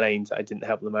complained that I didn't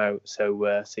help them out.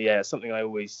 So it's something I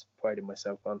always prided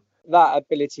myself on. That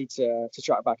ability to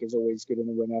track back is always good in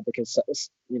a winger, because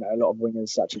a lot of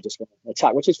wingers actually just want to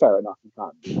attack, which is fair enough. You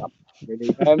can't really.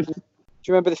 Do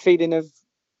you remember the feeling of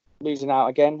losing out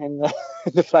again in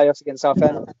the playoffs against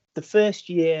Southend? The first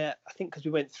year, I think, because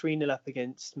we went 3-0 up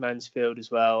against Mansfield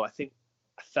as well. I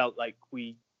felt like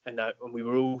we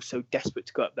were all so desperate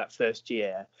to go up that first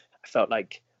year. I felt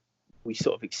like we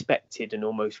sort of expected, and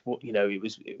almost,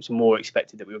 it was more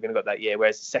expected that we were going to go up that year.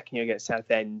 Whereas the second year against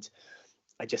Southend,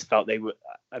 I just felt I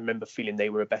remember feeling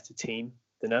they were a better team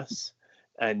than us.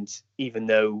 And even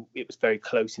though it was very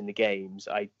close in the games,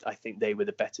 I think they were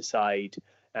the better side.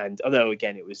 And although,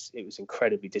 again, it was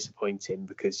incredibly disappointing,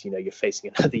 because, you're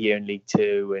facing another year in League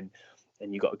Two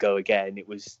and you got to go again.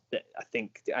 I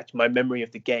think my memory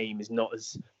of the game is not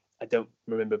as, I don't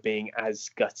remember being as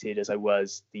gutted as I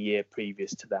was the year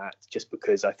previous to that, just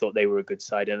because I thought they were a good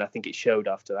side. And I think it showed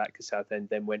after that, because Southend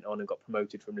then went on and got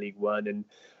promoted from League One and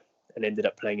ended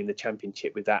up playing in the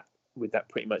Championship with that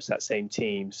pretty much that same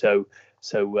team. So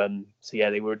they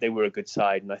were a good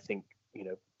side, and I think,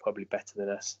 probably better than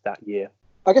us that year.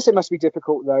 I guess it must be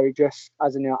difficult though, just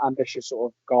as an ambitious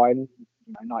sort of guy, and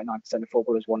 99% of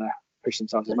footballers want to push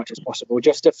themselves as much as possible,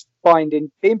 just to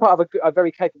being part of a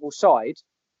very capable side,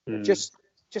 just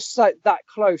like that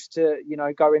close to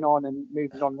going on and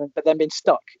moving on, but then being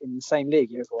stuck in the same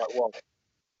league. You're like, whoa.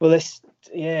 Well,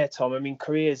 Tom. I mean,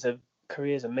 careers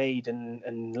are made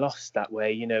and lost that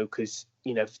way, because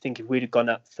if we'd have gone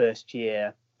up first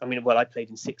year, I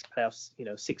played in 6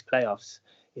 playoffs.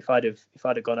 If I'd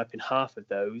have gone up in half of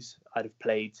those, I'd have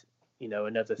played,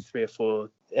 another 3 or 4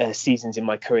 seasons in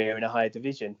my career in a higher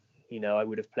division. I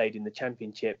would have played in the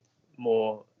Championship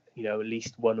more, at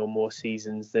least 1 or more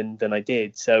seasons than I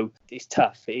did. So it's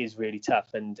tough. It is really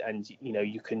tough. And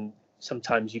you can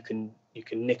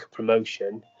nick a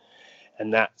promotion,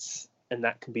 and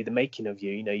that can be the making of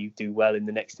you. You do well in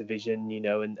the next division,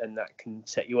 and that can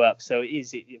set you up. So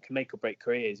it can make or break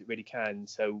careers. It really can.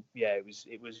 So yeah, it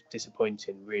was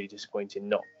disappointing, really disappointing.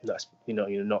 Not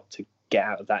to get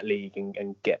out of that league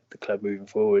and get the club moving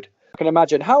forward. I can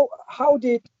imagine. How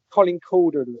did Colin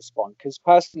Calder respond? Because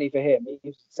personally for him, he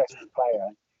was a successful player,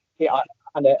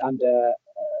 and an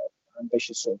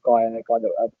ambitious sort of guy, and a guy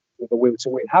that with a will to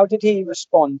win. How did he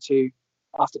respond to,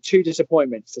 after 2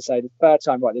 disappointments, to say the third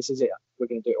time, right, this is it, we're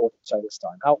going to do it also this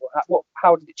time?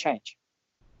 How did it change?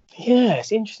 Yeah,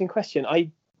 it's an interesting question. I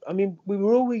mean,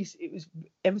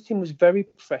 everything was very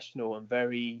professional and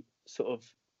very sort of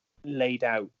laid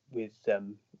out with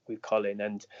Colin,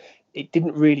 and it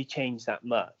didn't really change that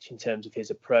much in terms of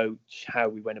his approach, how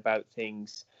we went about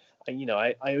things.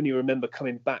 I only remember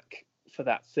coming back for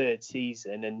that third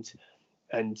season,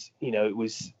 and it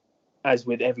was, as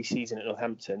with every season at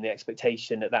Northampton, the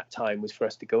expectation at that time was for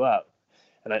us to go up,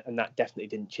 and that definitely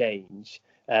didn't change.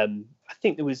 I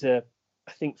think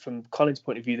from Colin's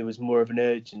point of view, there was more of an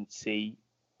urgency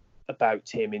about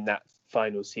him in that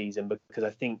final season, because I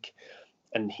think,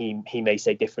 and he may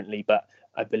say differently, but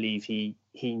I believe he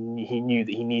knew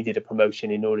that he needed a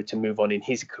promotion in order to move on in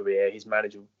his career, his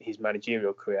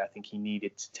managerial career. I think he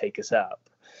needed to take us up,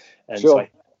 and sure.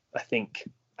 So I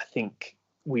think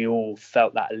we all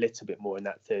felt that a little bit more in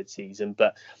that third season.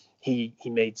 But he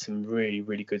made some really,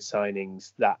 really good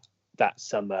signings that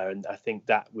summer, and I think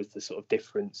that was the sort of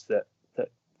difference that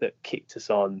kicked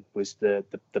us on, was the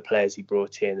players he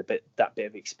brought in, that bit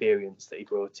of experience that he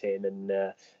brought in,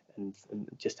 and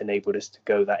just enabled us to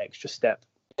go that extra step.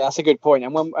 Yeah, that's a good point.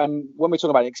 And when we're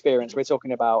talking about experience, we're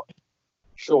talking about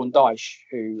Sean Dyche,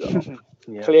 who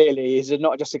clearly is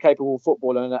not just a capable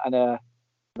footballer and a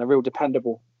real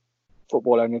dependable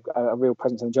footballer and a real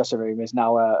presence in the dressing room, is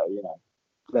now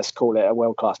let's call it a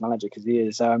world-class manager, because he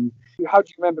is. How do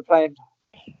you remember playing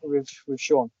with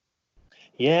Sean?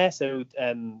 Yeah, so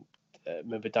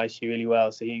remember Dyche really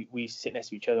well. So we sit next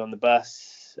to each other on the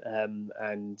bus,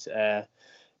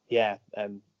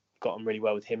 got on really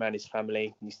well with him and his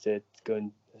family. Used to go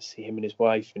and see him and his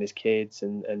wife and his kids,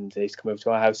 and they used to come over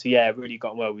to our house. So yeah, really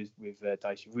got on well with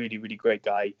Dyche. Really, really great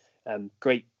guy.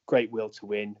 Great will to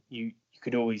win. You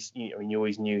could always, you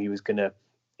always knew he was gonna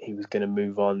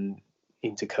move on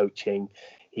into coaching.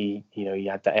 He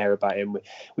had that air about him.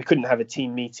 We couldn't have a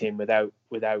team meeting without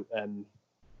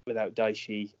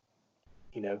Dyche,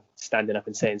 standing up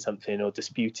and saying something, or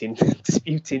disputing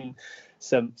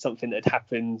something that had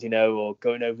happened, or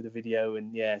going over the video.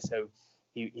 And so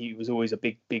he was always a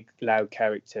big loud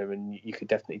character, and you could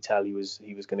definitely tell he was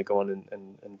going to go on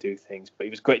and do things. But he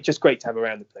was great to have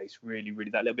around the place. Really, really,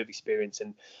 that little bit of experience,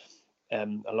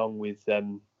 and along with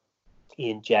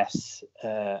Ian Jess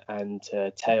and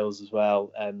Tails as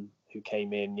well, who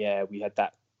came in. Yeah, we had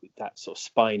that sort of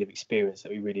spine of experience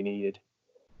that we really needed.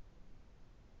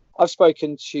 I've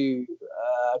spoken to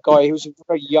a guy who was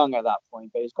very young at that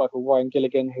point, but he's a guy called Ryan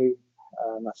Gilligan, who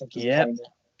I think he came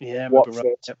in Watford.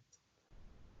 Yep.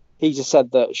 He just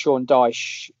said that Sean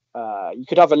Dyche, you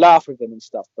could have a laugh with him and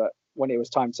stuff, but when it was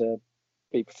time to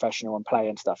be professional and play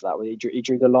and stuff, he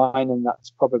drew the line, and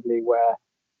that's probably where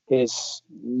his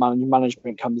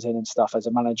management comes in and stuff as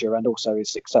a manager, and also his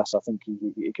success. I think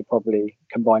he could probably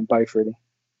combine both, really.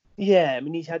 Yeah, I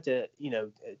mean, he's had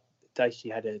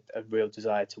Dyche had a real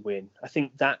desire to win. I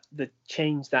think that the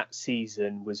change that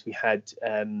season was we had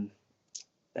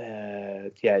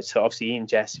so obviously Ian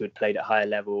Jess, who had played at higher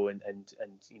level and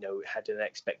had an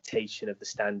expectation of the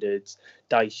standards.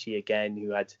 Dyche again, who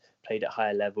had played at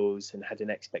higher levels and had an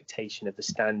expectation of the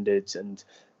standards and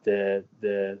the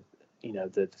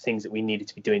things that we needed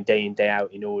to be doing day in, day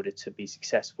out in order to be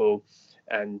successful.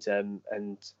 And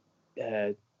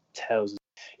Tails,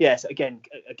 yes, again,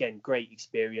 great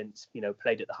experience,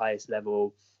 played at the highest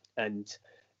level. And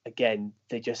again,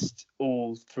 they just,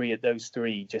 all three of those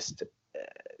three just,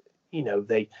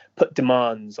 they put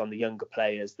demands on the younger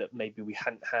players that maybe we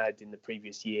hadn't had in the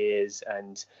previous years,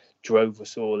 and drove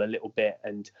us all a little bit.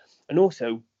 And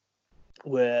also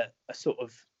were a sort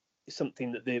of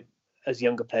something that as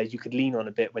younger players you could lean on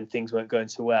a bit when things weren't going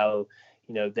so well.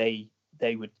 They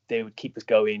would keep us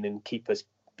going and keep us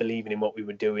believing in what we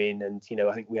were doing. And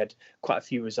I think we had quite a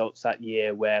few results that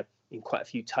year where, in quite a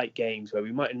few tight games where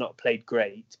we might have not played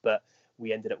great, but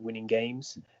we ended up winning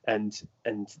games, and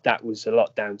that was a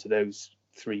lot down to those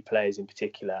three players in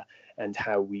particular, and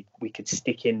how we could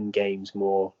stick in games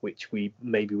more, which we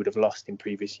maybe would have lost in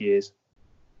previous years.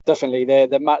 Definitely,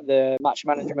 the match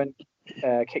management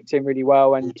kicked in really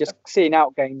well, and just seeing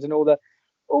out games and all the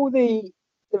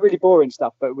really boring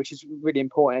stuff, but which is really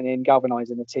important in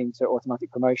galvanising the team to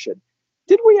automatic promotion.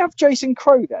 Did we have Jason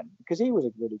Crowe then? Because he was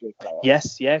a really good player.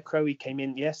 Yes, yeah, Crowe came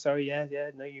in. Yeah, sorry, yeah.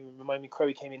 No, you remind me.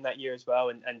 Crowe came in that year as well,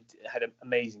 and had an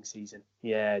amazing season.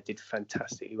 Yeah, did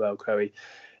fantastically well. Crowe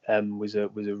was a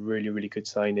really, really good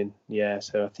signing. Yeah,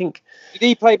 so I think. Did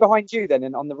he play behind you then,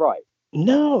 and on the right?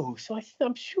 No, so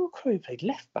I'm sure Crowe played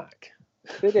left back.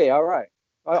 Did he? All right.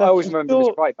 I always remember him as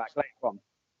right back later on.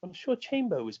 I'm sure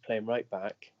Chamber was playing right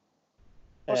back.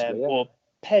 Possibly, yeah. Or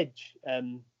Pedge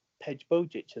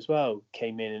Bojic as well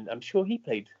came in, and I'm sure he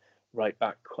played right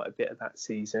back quite a bit of that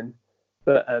season.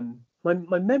 But my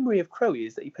memory of Crowe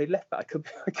is that he played left back.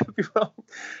 I could be wrong.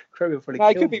 Crowe probably. No,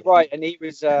 he could be right, and he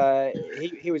was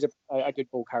he was a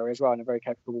good ball carrier as well, and a very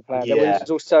capable player. Yeah. There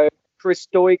was also Chris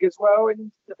Doig as well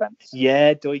in defence?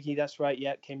 Yeah, Doigy, that's right.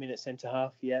 Yeah, came in at centre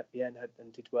half. Yeah, and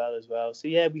did well as well. So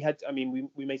yeah, we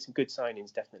made some good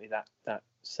signings definitely that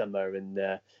summer, and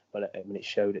it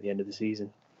showed at the end of the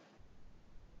season.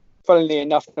 Funnily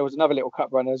enough, there was another little cup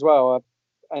run as well.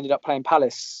 I ended up playing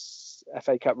Palace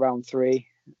FA Cup round 3.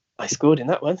 I scored in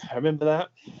that one. I remember that.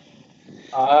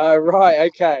 Right,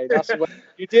 okay. That's what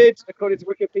you did, according to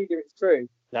Wikipedia. It's true.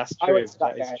 That's true.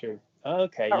 That is true.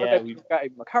 Okay, yeah. I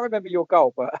can't remember your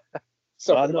goal, but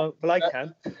sorry. Well, I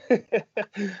can.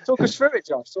 Talk us through it,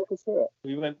 Josh. Talk us through it.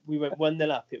 We went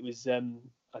 1-0 up. It was I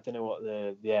don't know what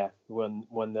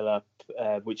 1-0 up,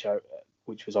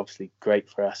 which was obviously great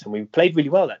for us, and we played really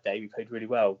well that day. We played really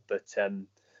well, but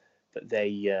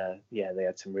they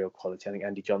had some real quality. I think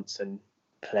Andy Johnson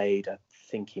played. I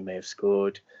think he may have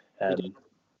scored. They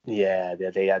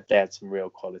had some real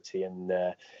quality,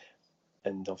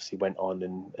 and obviously went on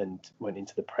and went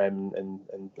into the Prem, and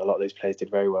a lot of those players did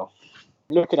very well.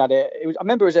 Looking at it, I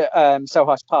remember it was at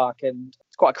Selhurst Park, and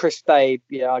it's quite a crisp day,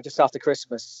 just after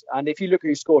Christmas. And if you look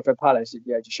who scored for Palace, it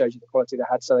just shows you the quality they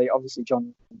had. So they obviously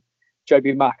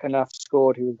Joby McAnuff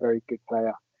scored, who was a very good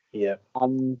player. Yeah.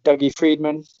 And Dougie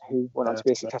Freedman, who went on to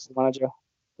be a successful manager.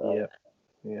 So,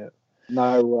 yeah.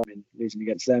 No, losing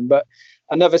against them, but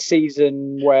another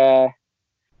season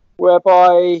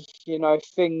whereby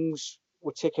things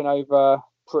were ticking over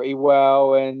pretty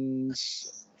well, and I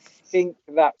think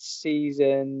that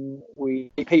season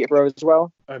we beat Peterborough as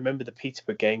well. I remember the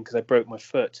Peterborough game because I broke my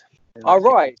foot.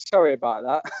 Right, sorry about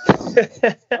that.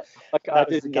 I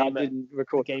didn't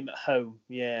record the game at home.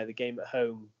 Yeah, the game at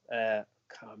home.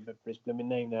 Can't remember his blooming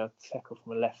name now. Tackle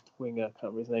from a left winger.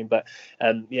 Can't remember his name, but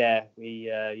I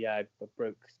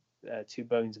broke 2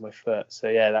 bones in my foot. So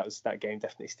yeah, that game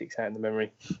definitely sticks out in the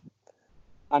memory.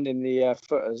 And in the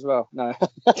foot as well. No.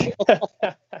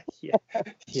 yeah.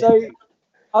 So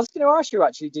I was going to ask you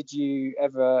actually, did you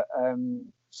ever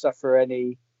suffer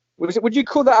any? Would you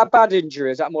call that a bad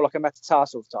injury? Is that more like a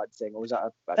metatarsal type thing, or was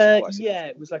that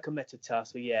it was like a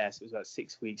metatarsal. Yes, it was about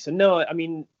 6 weeks. So no, I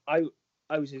mean,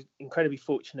 I was incredibly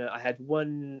fortunate. I had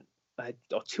 2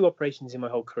 operations in my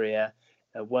whole career.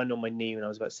 One on my knee when I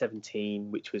was about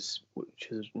 17, which was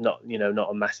not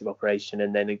a massive operation,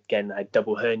 and then again I had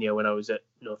double hernia when I was at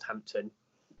Northampton,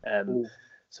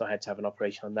 so I had to have an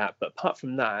operation on that. But apart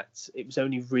from that, it was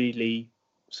only really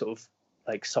sort of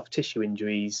like soft tissue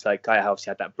injuries. Like I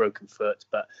obviously had that broken foot,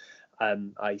 but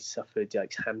I suffered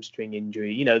like hamstring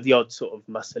injury, the odd sort of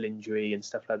muscle injury and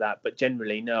stuff like that. But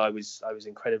generally, no, I was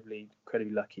incredibly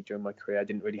lucky during my career. I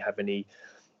didn't really have any,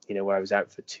 where I was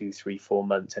out for 2, 3, 4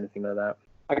 months, anything like that.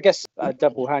 I guess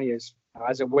double hernias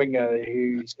as a winger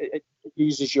who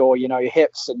uses your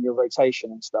hips and your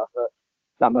rotation and stuff. But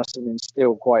that must have been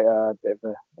still quite a bit of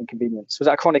an inconvenience. Was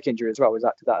that a chronic injury as well? Did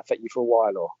that affect you for a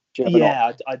while, or?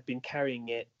 I'd been carrying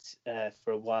it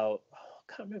for a while.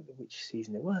 I can't remember which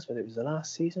season it was, whether it was the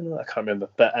last season or I can't remember.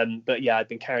 But yeah, I'd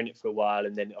been carrying it for a while,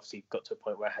 and then obviously got to a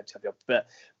point where I had to have the. But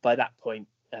by that point,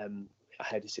 it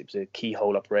was a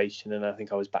keyhole operation, and I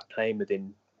think I was back playing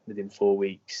within 4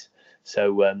 weeks.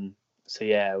 So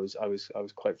yeah, I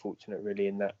was quite fortunate really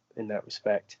in that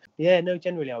respect. Yeah, no,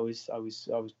 generally I was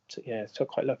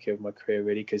quite lucky over my career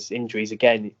really, because injuries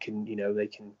again they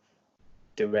can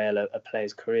derail a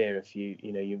player's career if you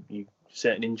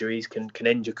certain injuries can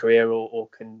end your career or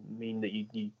can mean that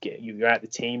you're out the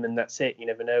team and that's it. You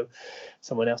never know,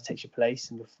 someone else takes your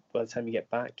place, and by the time you get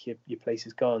back, your place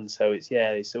is gone. So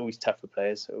it's always tough for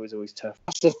players. So it was always tough.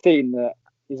 That's the theme that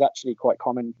is actually quite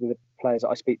common with the players that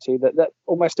I speak to. That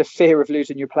almost a fear of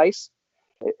losing your place.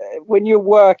 When you're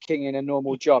working in a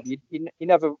normal job, you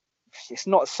never. It's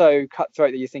not so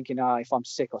cutthroat that you're thinking, if I'm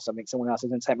sick or something, someone else is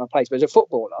going to take my place. But as a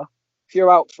footballer, if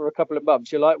you're out for a couple of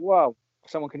months, you're like, wow,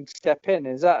 someone can step in.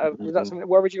 Is that something that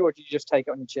worried you, or do you just take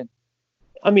it on your chin?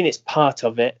 I mean, it's part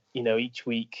of it. Each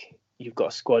week you've got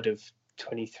a squad of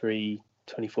 23,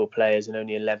 24 players, and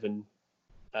only 11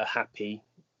 are happy.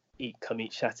 Come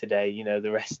each Saturday.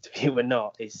 The rest of you are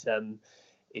not. It's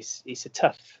a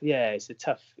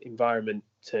tough environment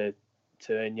to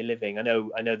earn your living. I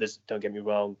know. Don't get me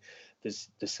wrong.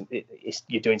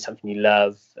 You're doing something you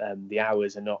love. The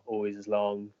hours are not always as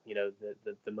long.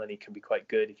 The money can be quite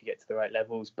good if you get to the right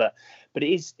levels. But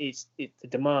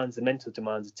the mental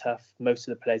demands are tough. Most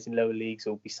of the players in lower leagues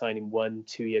will be signing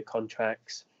 1-2 year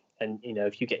contracts, and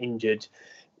if you get injured,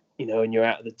 and you're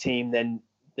out of the team, then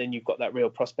you've got that real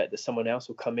prospect that someone else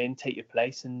will come in, take your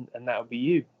place, and that'll be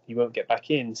you. You won't get back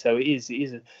in. So it is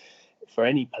for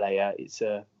any player, it's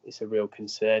a real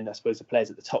concern. I suppose the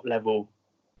players at the top level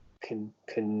can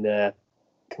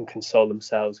console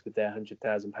themselves with their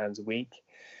 £100,000 a week.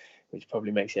 which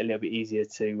probably makes it a little bit easier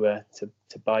to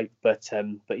bite. But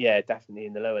yeah, definitely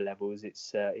in the lower levels,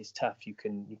 it's tough.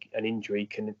 An injury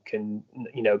can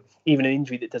even an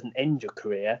injury that doesn't end your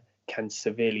career can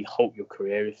severely halt your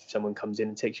career if someone comes in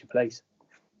and takes your place.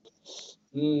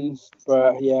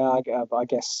 But yeah, I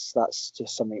guess that's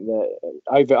just something that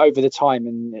over the time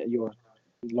in your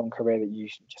long career that you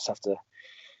just have to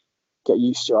get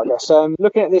used to, I guess.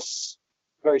 Looking at this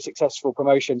very successful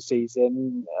promotion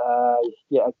season,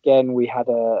 again we had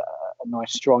a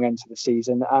nice strong end to the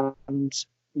season, and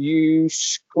you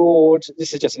scored.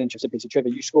 This is just an interesting piece of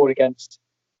trivia. You scored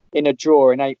in a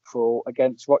draw in April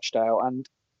against Rochdale, and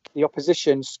the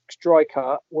opposition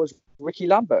striker was Ricky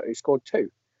Lambert, who scored 2.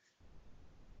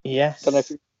 Yes,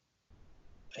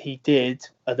 he did.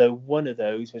 Although one of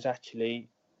those was actually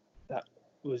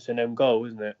was an own goal,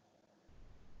 wasn't it?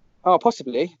 Oh,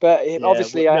 possibly, but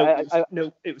obviously,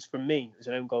 no, it was from me. It was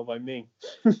an own goal by me.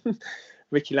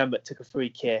 Ricky Lambert took a free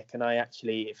kick, and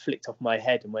it flicked off my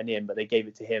head and went in, but they gave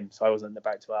it to him, so I wasn't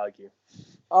about to argue.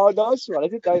 Oh, nice one! I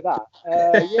didn't know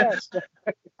that. Yes,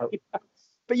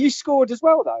 but you scored as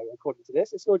well, though, according to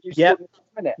this. You scored in the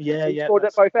minute. Yeah, you scored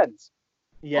at both ends.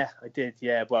 Yeah, I did.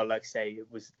 Yeah, well, like I say, it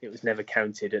was never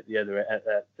counted at the other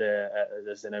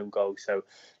as an own goal. So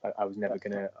I was never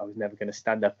gonna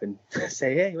stand up and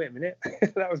say, "Hey, wait a minute,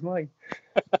 that was mine."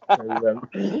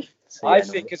 I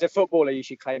think as a footballer, you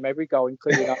should claim every goal,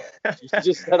 including you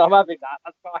just said, "I'm having that."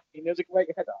 That's fine. It was a great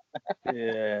header.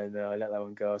 Yeah, no, I let that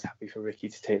one go. I was happy for Ricky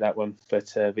to take that one,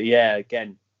 but yeah,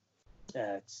 again.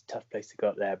 It's a tough place to go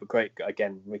up there, but great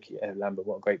again. Ricky Lambert,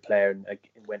 what a great player, and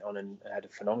went on and had a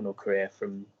phenomenal career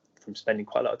from spending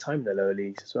quite a lot of time in the lower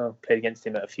leagues as well. Played against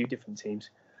him at a few different teams.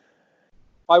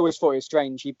 I always thought it was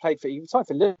strange. He played for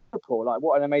Liverpool. Like,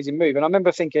 what an amazing move! And I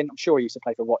remember thinking, I'm sure he used to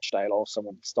play for Rochdale or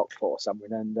someone Stockport or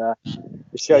someone, and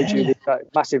it showed you the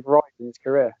massive rise in his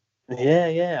career.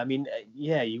 Yeah. I mean,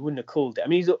 you wouldn't have called it. I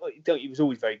mean, he was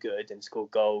always very good and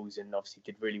scored goals, and obviously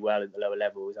did really well at the lower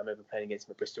levels. I remember playing against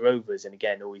him at Bristol Rovers, and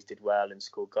again, always did well and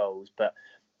scored goals. But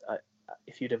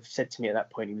if you'd have said to me at that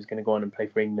point he was going to go on and play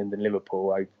for England and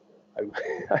Liverpool, I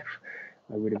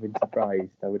would have been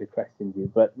surprised. I would have questioned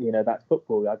you. But that's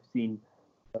football. I've seen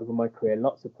over my career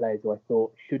lots of players who I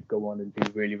thought should go on and do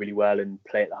really, really well and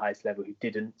play at the highest level who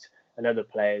didn't, and other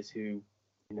players who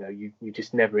you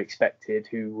just never expected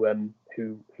who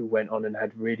went on and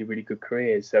had really, really good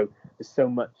careers. So there's so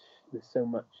much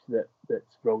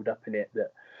that's rolled up in it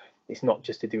that it's not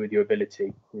just to do with your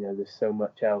ability. There's so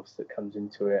much else that comes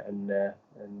into it, and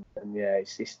yeah,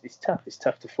 it's tough. It's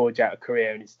tough to forge out a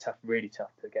career, and it's really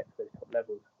tough to get to those top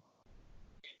levels.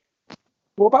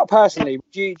 What about personally?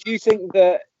 Do you think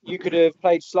that you could have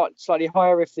played slightly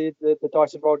higher if the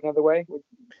dice had rolled another way?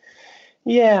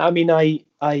 Yeah, I mean, I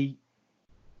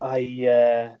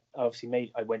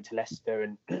obviously I went to Leicester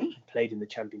and played in the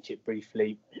Championship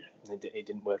briefly. It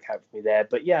didn't work out for me there,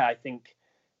 but yeah, I think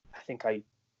I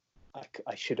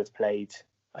should have played.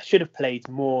 I should have played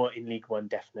more in League One,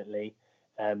 definitely.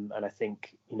 And I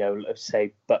think let's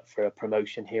say, but for a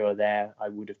promotion here or there, I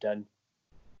would have done.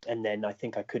 And then I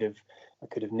think I could have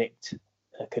nicked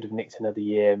another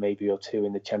year, maybe or two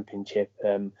in the Championship.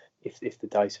 If the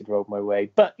dice had rolled my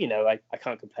way, but I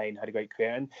can't complain. Had a great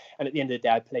career, and at the end of the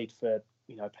day, I played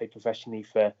professionally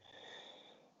for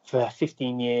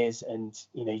 15 years, and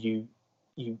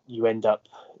you end up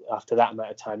after that amount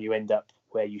of time, you end up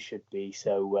where you should be.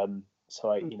 So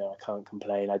I can't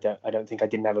complain. I don't think I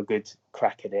didn't have a good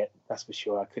crack at it. That's for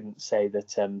sure. I couldn't say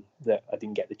that I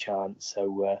didn't get the chance.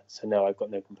 So no, I've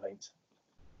got no complaints.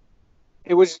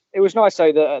 It was nice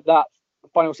though that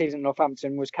final season at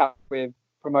Northampton was capped with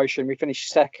promotion. We finished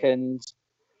second.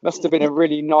 Must have been a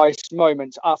really nice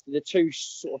moment after the two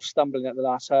sort of stumbling at the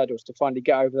last hurdles to finally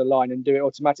get over the line and do it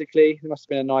automatically. It must have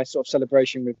been a nice sort of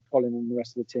celebration with Colin and the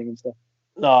rest of the team and stuff.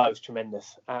 No, it was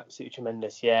tremendous, absolutely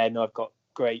tremendous. Yeah, no, I've got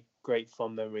great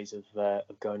fond memories of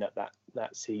going up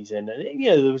that season, and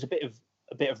there was a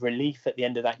bit of relief at the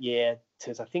end of that year,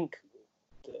 because I think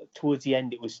towards the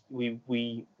end it was we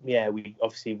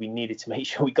obviously we needed to make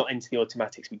sure we got into the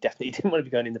automatics. We definitely didn't want to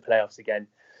be going in the playoffs again.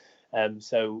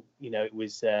 So it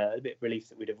was a bit of relief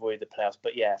that we'd avoided the playoffs.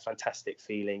 But yeah, fantastic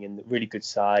feeling and really good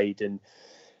side, and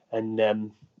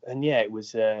yeah, it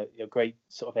was a great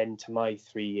sort of end to my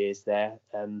 3 years there.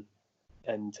 And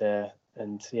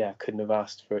yeah, couldn't have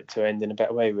asked for it to end in a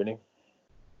better way, really.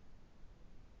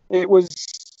 It was,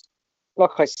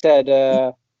 like I said,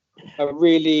 a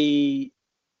really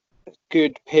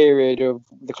good period of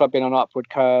the club being on an upward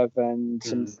curve, and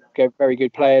some very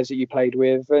good players that you played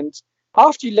with. And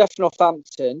after you left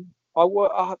Northampton, I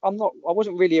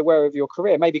wasn't really aware of your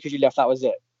career. Maybe because you left, that was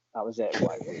it. That was it.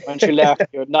 Once you left,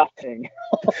 you're nothing.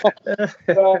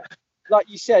 But, like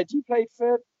you said, you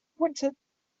went to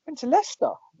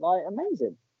Leicester. Like,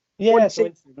 amazing. Yeah,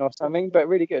 or something, but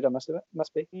really good. Must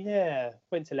be. Yeah,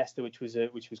 went to Leicester, which was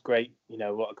great.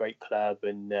 What a great club,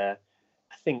 and I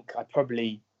think I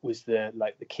probably was the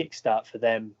kickstart for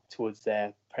them towards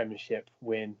their Premiership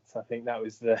win. So I think that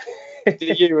was the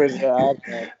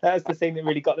that was the thing that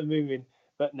really got them moving.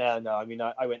 But no. I mean,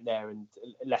 I went there, and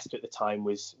Leicester at the time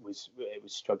was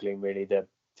struggling really. The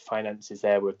finances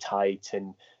there were tight,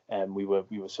 and we were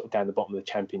sort of down the bottom of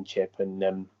the Championship,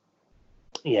 and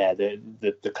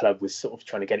the club was sort of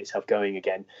trying to get itself going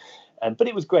again. But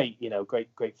it was great,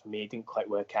 great for me. It didn't quite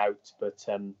work out, but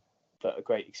a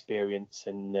great experience,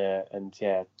 and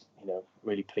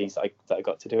really pleased that I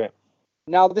got to do it.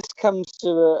 Now this comes to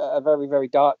a very, very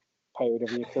dark period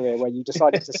of your career where you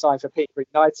decided to sign for Peterborough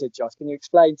United. Josh, can you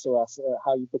explain to us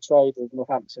how you betrayed the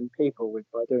Northampton people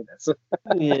by doing this?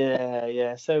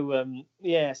 Yeah. So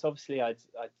obviously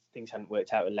things hadn't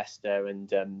worked out with Leicester,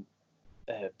 and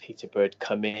Peterborough had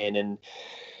come in,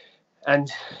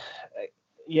 and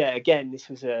again, this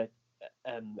was it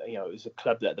was a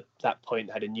club that at that point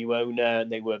had a new owner,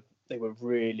 and they were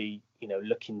really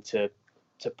looking to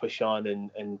push on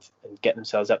and get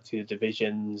themselves up to the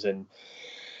divisions, and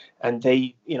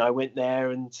they I went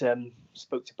there and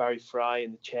spoke to Barry Fry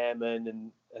and the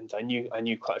chairman, and I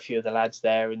knew quite a few of the lads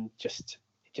there, and it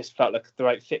just felt like the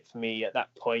right fit for me at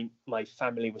that point. My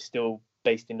family was still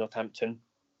based in Northampton,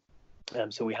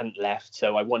 so we hadn't left,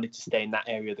 so I wanted to stay in that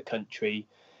area of the country.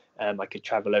 I could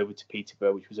travel over to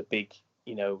Peterborough, which was a big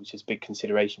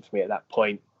consideration for me at that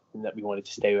point, and that we wanted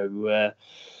to stay where we were.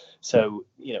 So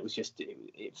it was just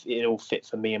it all fit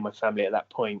for me and my family at that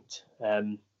point.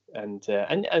 And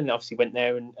obviously went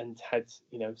there and had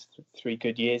 3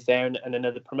 good years there and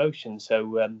another promotion.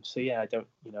 So I don't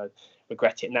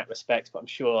regret it in that respect, but I'm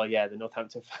sure the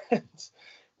Northampton fans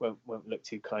won't look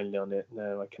too kindly on it.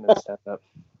 No, I can understand that.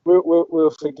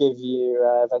 We'll forgive you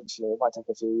eventually. It might take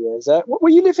a few years. Were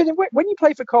you living when you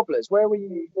played for Cobblers? Where were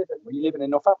you living? Were you living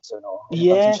in Northampton or?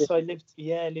 So I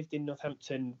lived in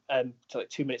Northampton, like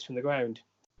 2 minutes from the ground.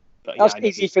 But that's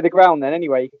easy for the ground then.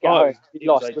 Anyway, you could get home.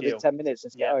 You lost within 10 minutes.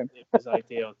 Just get home. It was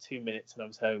ideal. 2 minutes and I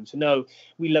was home. So no,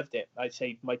 we loved it. I'd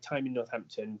say my time in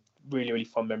Northampton, really, really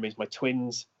fond memories. My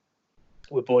twins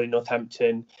were born in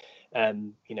Northampton.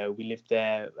 We lived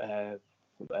there.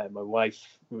 My wife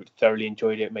thoroughly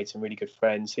enjoyed it, made some really good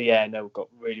friends. So we've got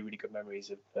really, really good memories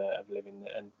of living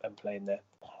and playing there.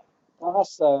 Well,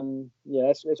 that's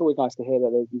it's always nice to hear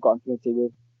that you've got affinity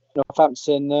with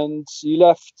Northampton, and you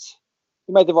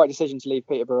made the right decision to leave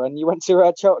Peterborough, and you went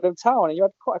to Cheltenham Town, and you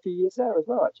had quite a few years there as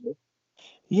well, actually.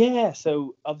 Yeah,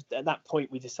 so at that point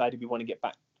we decided we want to get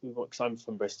back. Because I'm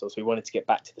from Bristol, so we wanted to get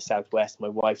back to the southwest. My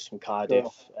wife's from Cardiff.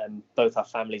 Both our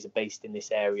families are based in this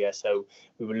area, so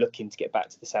we were looking to get back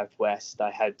to the southwest.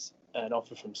 I had an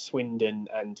offer from Swindon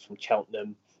and from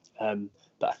Cheltenham,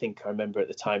 but I think I remember at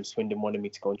the time Swindon wanted me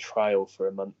to go on trial for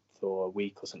a month or a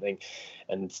week or something,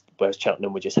 and whereas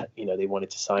Cheltenham were just they wanted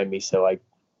to sign me, so I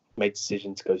made the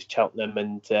decision to go to Cheltenham,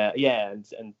 and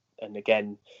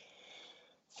again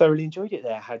thoroughly enjoyed it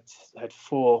there. Had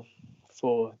 4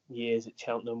 years at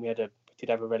Cheltenham. We did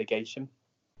have a relegation,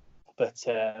 but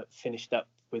finished up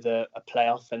with a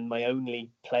playoff, and my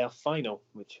only playoff final,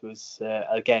 which was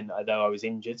again, although I was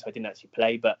injured, so I didn't actually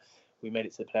play, but we made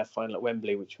it to the playoff final at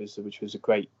Wembley, which was a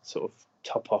great sort of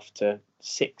top off to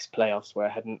 6 playoffs where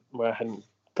I hadn't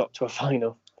got to a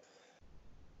final.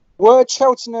 Were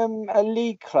Cheltenham a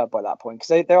league club by that point?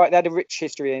 Because they had a rich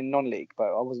history in non-league,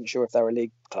 but I wasn't sure if they were a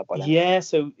league club by then. Yeah,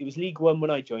 so it was League One when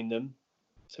I joined them.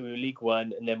 So we were League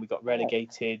One, and then we got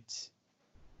relegated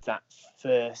that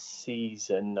first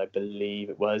season, I believe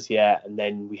it was, and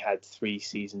then we had 3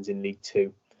 seasons in League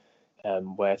Two,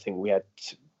 where I think we had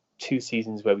 2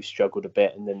 seasons where we struggled a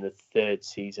bit, and then the 3rd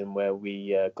season where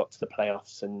we got to the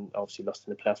playoffs and obviously lost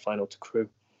in the playoff final to Crewe.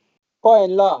 By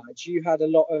and large, you had a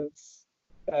lot of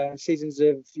seasons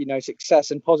of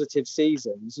success and positive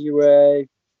seasons. You were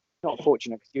not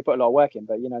fortunate because you put a lot of work in,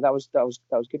 but that was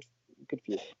good for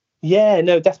you. Yeah,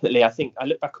 no, definitely. I think I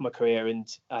look back on my career and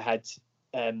I had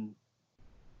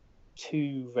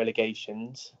 2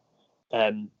 relegations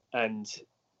and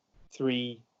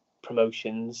 3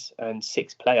 promotions and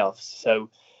 6 playoffs. So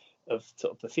of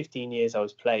sort of the 15 years I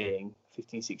was playing,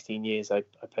 16 years I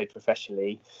played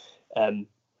professionally,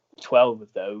 12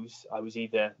 of those I was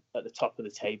either at the top of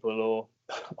the table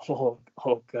or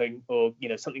going, or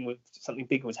something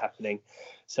big was happening.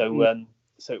 So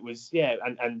so it was,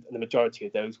 and the majority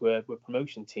of those were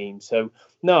promotion teams. So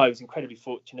no, I was incredibly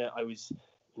fortunate. I was,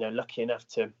 lucky enough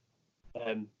to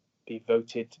be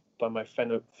voted by my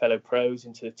fellow pros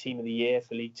into the team of the year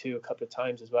for League Two a couple of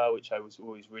times as well, which I was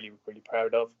always really, really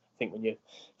proud of. I think when your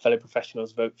fellow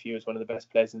professionals vote for you as one of the best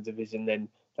players in the division, then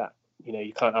that,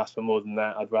 you can't ask for more than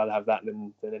that. I'd rather have that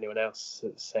than anyone else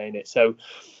saying it. So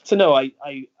no, I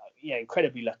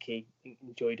incredibly lucky.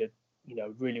 Enjoyed a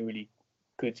really, really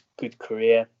good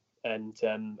career, and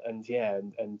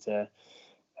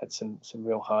had some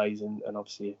real highs and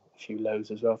obviously a few lows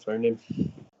as well thrown in.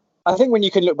 I think when you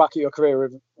can look back at your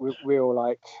career with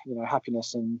real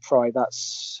happiness and pride,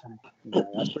 that's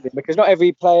brilliant, because not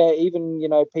every player, even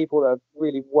people that have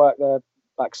really worked their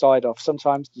backside off,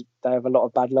 sometimes they have a lot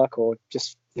of bad luck or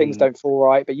just things don't fall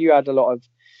right, but you had a lot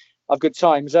of good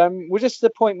times. Was this the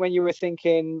point when you were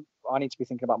thinking, I need to be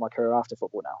thinking about my career after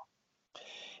football now?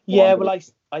 Yeah, well,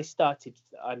 I started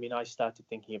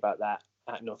thinking about that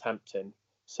at Northampton.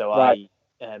 So right.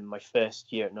 My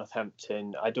first year at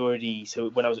Northampton, so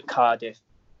when I was at Cardiff,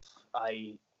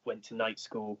 I went to night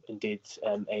school and did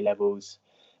A-levels.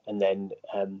 And then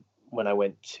when I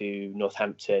went to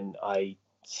Northampton, I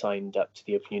signed up to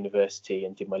the Open University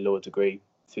and did my law degree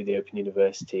through the Open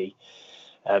University.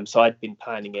 So I'd been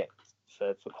planning it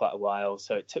for quite a while.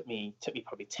 So it took me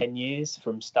probably 10 years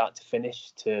from start to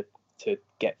finish to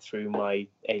get through my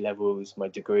A-levels, my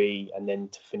degree, and then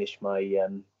to finish my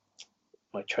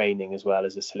my training as well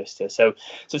as a solicitor. So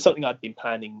something I'd been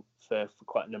planning for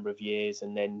quite a number of years,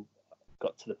 and then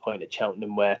got to the point at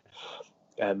Cheltenham where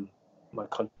my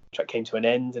contract came to an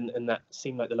end, and that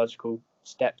seemed like the logical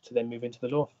step to then move into the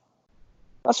law.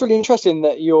 That's really interesting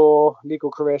that your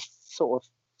legal career sort of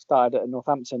started at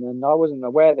Northampton, and I wasn't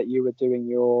aware that you were doing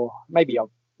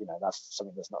that's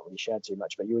something that's not really shared too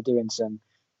much, but you were doing some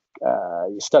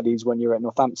your studies when you were at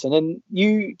Northampton. And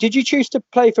did you choose to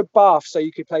play for Bath so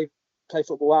you could play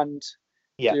football and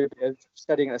do a bit of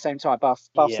studying at the same time? Bath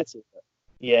City.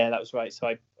 Yeah, that was right. So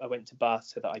I went to Bath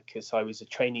so that I was a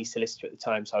trainee solicitor at the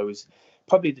time. So I was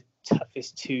probably the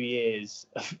toughest 2 years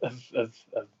of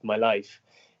my life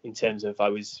in terms of I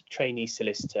was trainee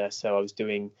solicitor. So I was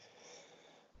doing,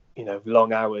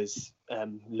 long hours,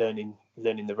 learning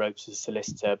the ropes as a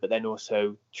solicitor, but then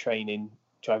also driving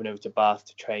over to Bath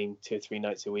to train 2 or 3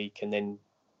 nights a week, and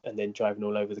then driving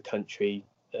all over the country,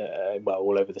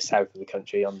 all over the south of the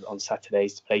country on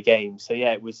Saturdays to play games. So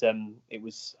yeah, it was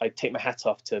I take my hat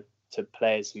off to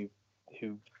players who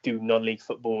do non-league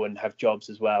football and have jobs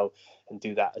as well, and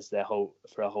do that as their whole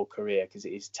career, because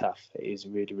it is tough. It is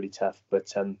really, really tough.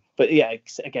 But yeah,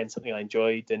 again, something I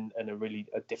enjoyed and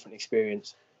a different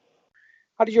experience.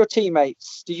 How did your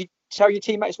teammates? Did you tell your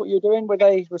teammates what you were doing? Were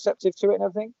they receptive to it and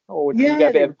everything, or did you get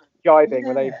a bit of jiving?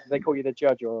 Yeah. Were they call you the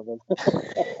judge or anything?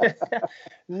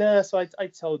 No, so I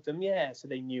told them, so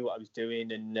they knew what I was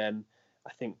doing, and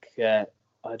I think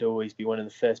I'd always be one of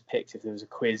the first picks if there was a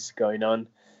quiz going on.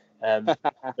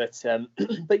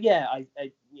 But yeah, I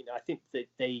think that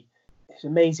it's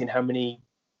amazing how many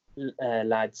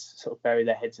lads sort of bury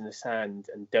their heads in the sand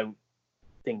and don't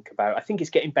think about. I think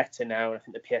it's getting better now, and I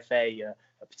think the PFA are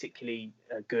particularly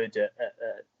good at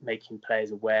making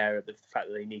players aware of the fact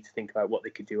that they need to think about what they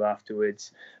could do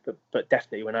afterwards. But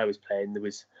definitely when I was playing, there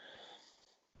was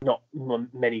not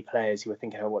many players who were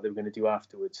thinking about what they were going to do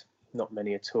afterwards. Not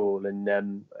many at all. And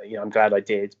I'm glad I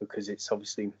did, because it's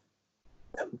obviously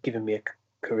given me a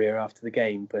career after the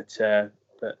game. But no,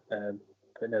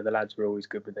 the lads were always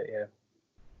good with it. Yeah.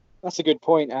 That's a good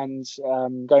point. And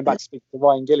going back to speak to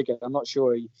Ryan Gilligan, I'm not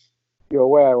sure you're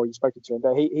aware or you've spoken to him,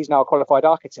 but he's now a qualified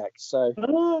architect. So.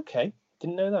 Oh, okay.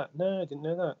 Didn't know that. No, I didn't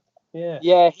know that. Yeah.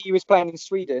 Yeah, he was playing in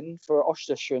Sweden for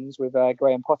Östersunds with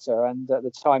Graham Potter, and at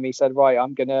the time he said, "Right, I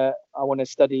want to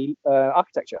study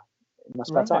architecture in my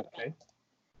spare time." Okay.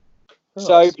 Oh,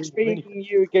 so between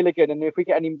you, Gilligan, and if we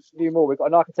get any few more, we've got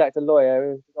an architect, a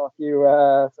lawyer, we've got a few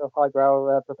sort of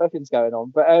highbrow professions going on.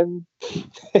 But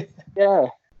yeah.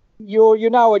 You're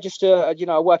now just a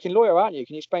working lawyer, aren't you?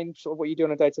 Can you explain sort of what you do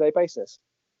on a day-to-day basis?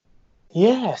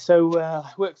 Yeah, so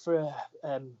I work for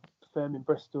a firm in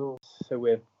Bristol. So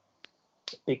we're a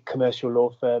big commercial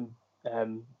law firm.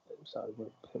 So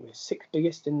we're sixth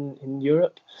biggest in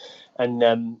Europe, and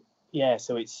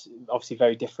so it's obviously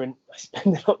very different. I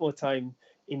spend a lot more time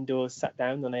indoors, sat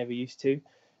down, than I ever used to.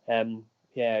 I'm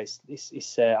a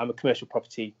commercial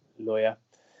property lawyer.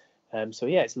 So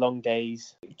yeah, it's long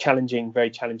days, very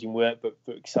challenging work, but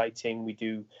exciting. We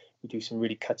do some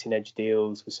really cutting edge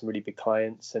deals with some really big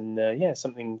clients, and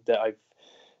something that I've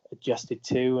adjusted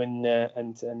to, and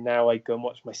now I go and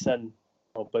watch my son,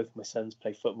 or both my sons,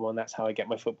 play football, and that's how I get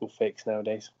my football fix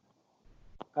nowadays.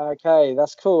 Okay,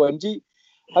 that's cool. And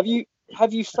have you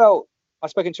felt?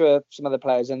 I've spoken to some other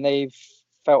players, and they've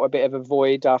felt a bit of a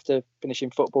void after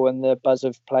finishing football and the buzz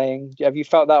of playing? Have you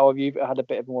felt that, or have you had a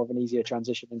bit more of an easier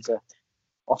transition into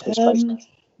office space?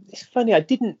 It's funny, I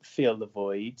didn't feel the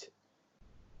void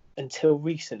until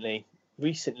recently.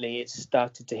 Recently, it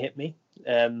started to hit me.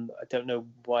 I don't know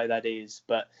why that is,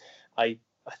 but I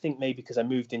think maybe because I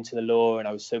moved into the law and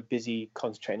I was so busy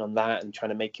concentrating on that and trying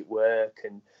to make it work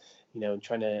and and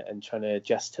trying to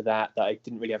adjust to that I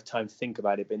didn't really have time to think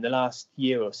about it. But in the last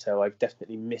year or so, I've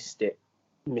definitely missed it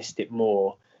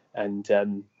more, and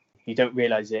you don't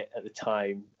realize it at the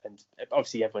time. And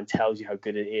obviously, everyone tells you how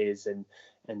good it is and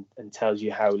tells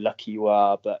you how lucky you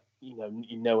are, but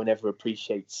no one ever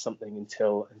appreciates something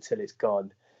until it's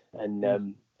gone. And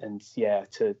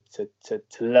to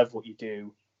love what you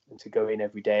do and to go in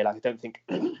every day. Like, I don't think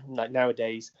like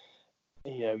nowadays,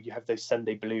 you have those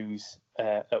Sunday blues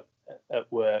at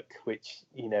work, which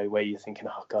where you're thinking,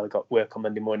 oh God, I got work on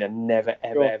Monday morning. I never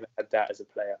ever had that as a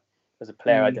player.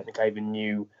 I don't think I even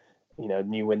knew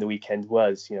when the weekend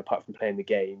was. Apart from playing the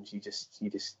games, you just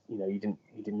couldn't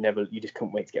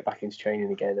wait to get back into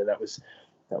training again. And that was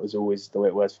always the way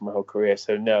it was for my whole career.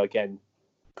 So no, again,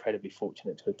 incredibly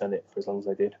fortunate to have done it for as long as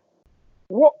I did.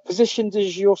 What position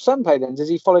does your son play then? Does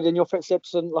he follow in your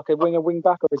footsteps and like a winger, wing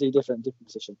back, or is he different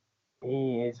position?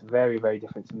 He is very, very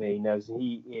different to me. No,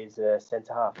 he is a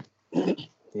centre half.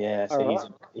 Yeah, so right.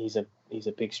 he's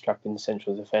a big strapping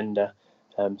central defender.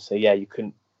 So yeah, you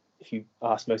couldn't. If you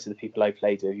ask most of the people I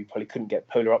played with, you probably couldn't get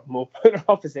more polar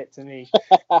opposite to me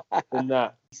than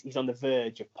that. He's on the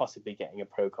verge of possibly getting a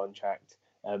pro contract,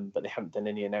 but they haven't done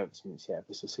any announcements yet at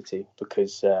Bristol City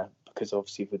because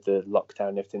obviously with the lockdown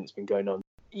and everything that's been going on.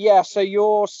 Yeah, so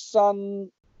your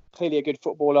son, clearly a good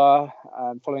footballer,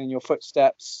 following in your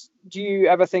footsteps. Do you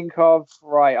ever think of,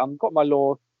 right, I've got my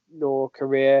law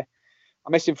career,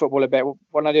 I'm missing football a bit,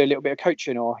 why don't I do a little bit of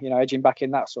coaching or, edging back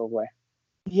in that sort of way?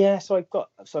 Yeah, so I've got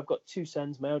two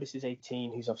sons. My eldest is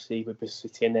 18, who's obviously with Bristol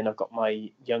City, and then I've got my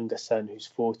younger son who's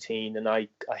 14, and I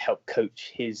help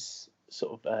coach his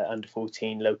sort of under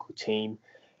 14 local team,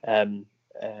 and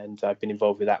I've been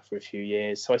involved with that for a few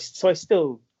years. So I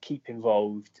still keep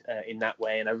involved in that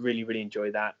way, and I really, really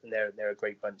enjoy that. And they're a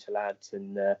great bunch of lads,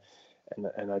 and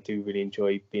I do really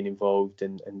enjoy being involved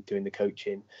and doing the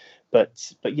coaching. But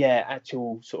yeah,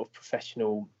 actual sort of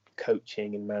professional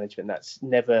coaching and management,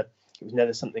 it was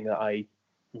never something that I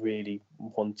really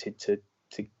wanted to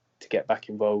get back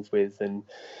involved with, and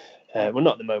well,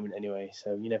 not at the moment anyway.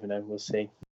 So you never know. We'll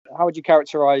see. How would you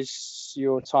characterise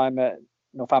your time at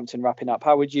Northampton wrapping up?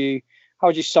 How would you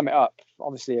sum it up?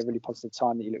 Obviously, a really positive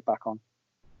time that you look back on.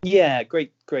 Yeah,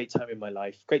 great time in my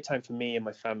life. Great time for me and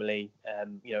my family.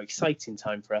 Exciting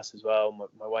time for us as well.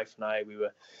 My wife and I, we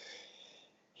were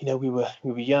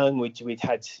young. We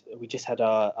just had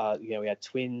our we had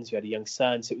twins. We had a young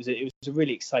son. So it was a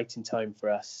really exciting time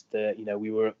for us.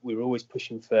 We were always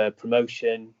pushing for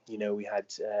promotion. We had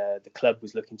the club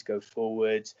was looking to go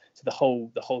forward. So the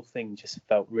whole thing just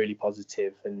felt really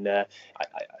positive. And I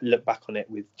look back on it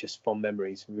with just fond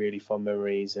memories, really fond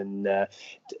memories. And the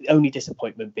only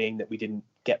disappointment being that we didn't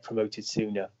get promoted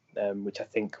sooner, which I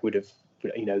think would have,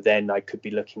 then I could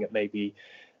be looking at maybe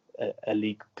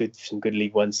some good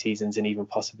League One seasons and even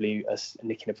possibly us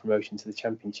nicking a promotion to the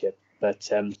Championship, but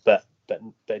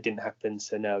it didn't happen.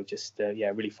 So no, just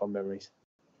really fond memories.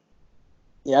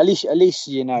 Yeah, at least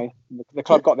the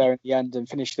club got there in the end and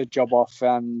finished the job off,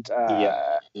 and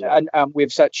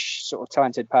with such sort of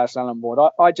talented personnel on board.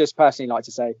 I just personally like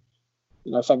to say,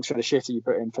 thanks for the shit you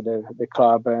put in for the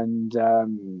club, and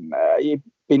it'd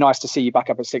be nice to see you back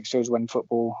up at Sixfields when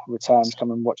football returns.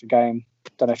 Come and watch a game.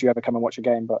 Don't know if you ever come and watch a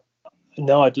game, but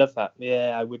no, I'd love that.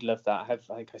 Yeah, I would love that. I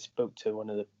think I spoke to one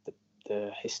of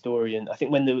the historian. I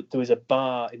think when there was a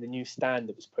bar in the new stand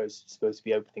that was supposed to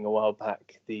be opening a while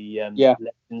back, the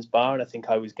Legends Bar, and I think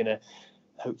I was going to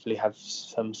hopefully have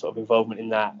some sort of involvement in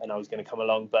that, and I was going to come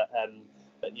along, but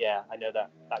yeah, I know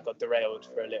that got derailed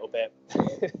for a little bit.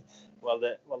 well,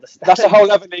 the stand... That's a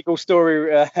whole other legal story,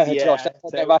 Josh.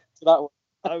 Let's get back to that one.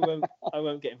 I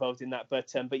won't get involved in that,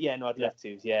 but yeah, no, I'd love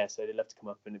to. Yeah, so they'd love to come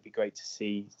up, and it'd be great to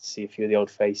see a few of the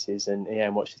old faces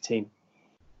and watch the team.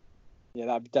 Yeah,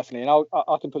 that'd be definitely. And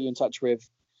I can put you in touch with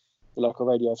the local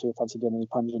radio if you fancy doing any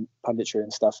punditry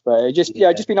and stuff. But it'd just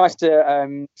be nice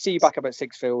to see you back up at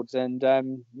Sixfields, and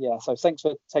so thanks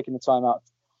for taking the time out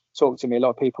to talk to me. A lot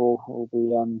of people will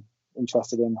be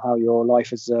interested in how your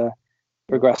life has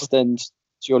progressed and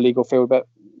to your legal field. But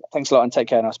thanks a lot, and take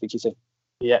care, and I'll speak to you soon.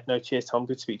 Yeah, no, cheers, Tom.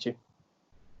 Good to speak to you.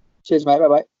 Cheers, mate.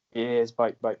 Bye-bye. Cheers.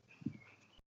 Bye.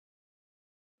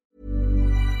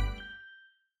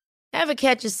 Ever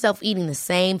catch yourself eating the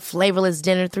same flavorless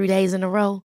dinner 3 days in a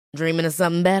row? Dreaming of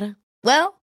something better?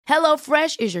 Well,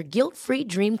 HelloFresh is your guilt-free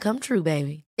dream come true,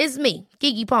 baby. It's me,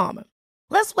 Keke Palmer.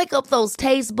 Let's wake up those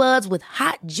taste buds with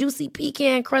hot, juicy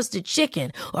pecan-crusted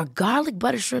chicken or garlic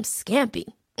butter shrimp scampi.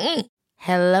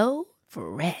 Hello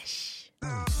Fresh.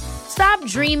 Stop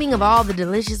dreaming of all the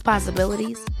delicious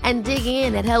possibilities and dig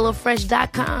in at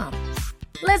HelloFresh.com.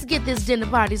 Let's get this dinner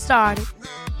party started.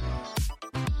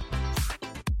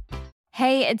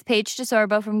 Hey, it's Paige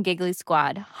DeSorbo from Giggly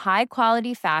Squad. High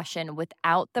quality fashion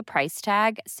without the price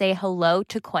tag. Say hello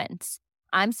to Quince.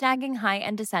 I'm snagging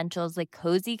high-end essentials like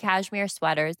cozy cashmere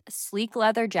sweaters, sleek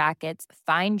leather jackets,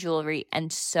 fine jewelry,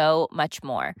 and so much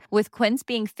more. With Quince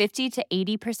being 50 to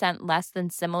 80% less than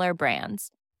similar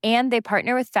brands. And they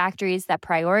partner with factories that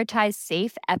prioritize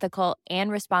safe, ethical, and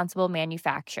responsible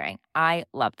manufacturing. I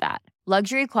love that.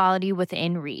 Luxury quality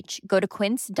within reach. Go to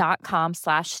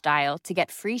quince.com/style to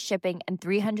get free shipping and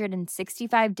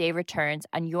 365-day returns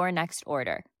on your next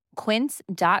order.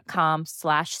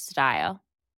 Quince.com/style.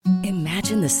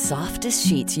 Imagine the softest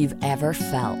sheets you've ever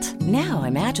felt. Now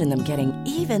imagine them getting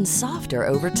even softer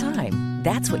over time.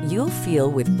 That's what you'll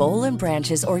feel with Boll &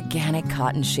 Branch's organic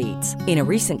cotton sheets. In a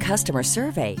recent customer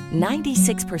survey,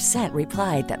 96%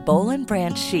 replied that Boll &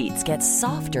 Branch sheets get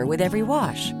softer with every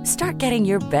wash. Start getting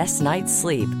your best night's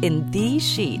sleep in these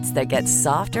sheets that get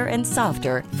softer and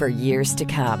softer for years to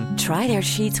come. Try their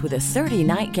sheets with a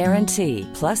 30-night guarantee.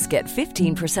 Plus, get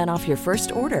 15% off your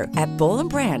first order at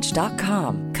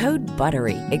bollandbranch.com. Code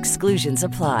BUTTERY. Exclusions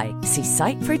apply. See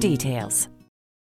site for details.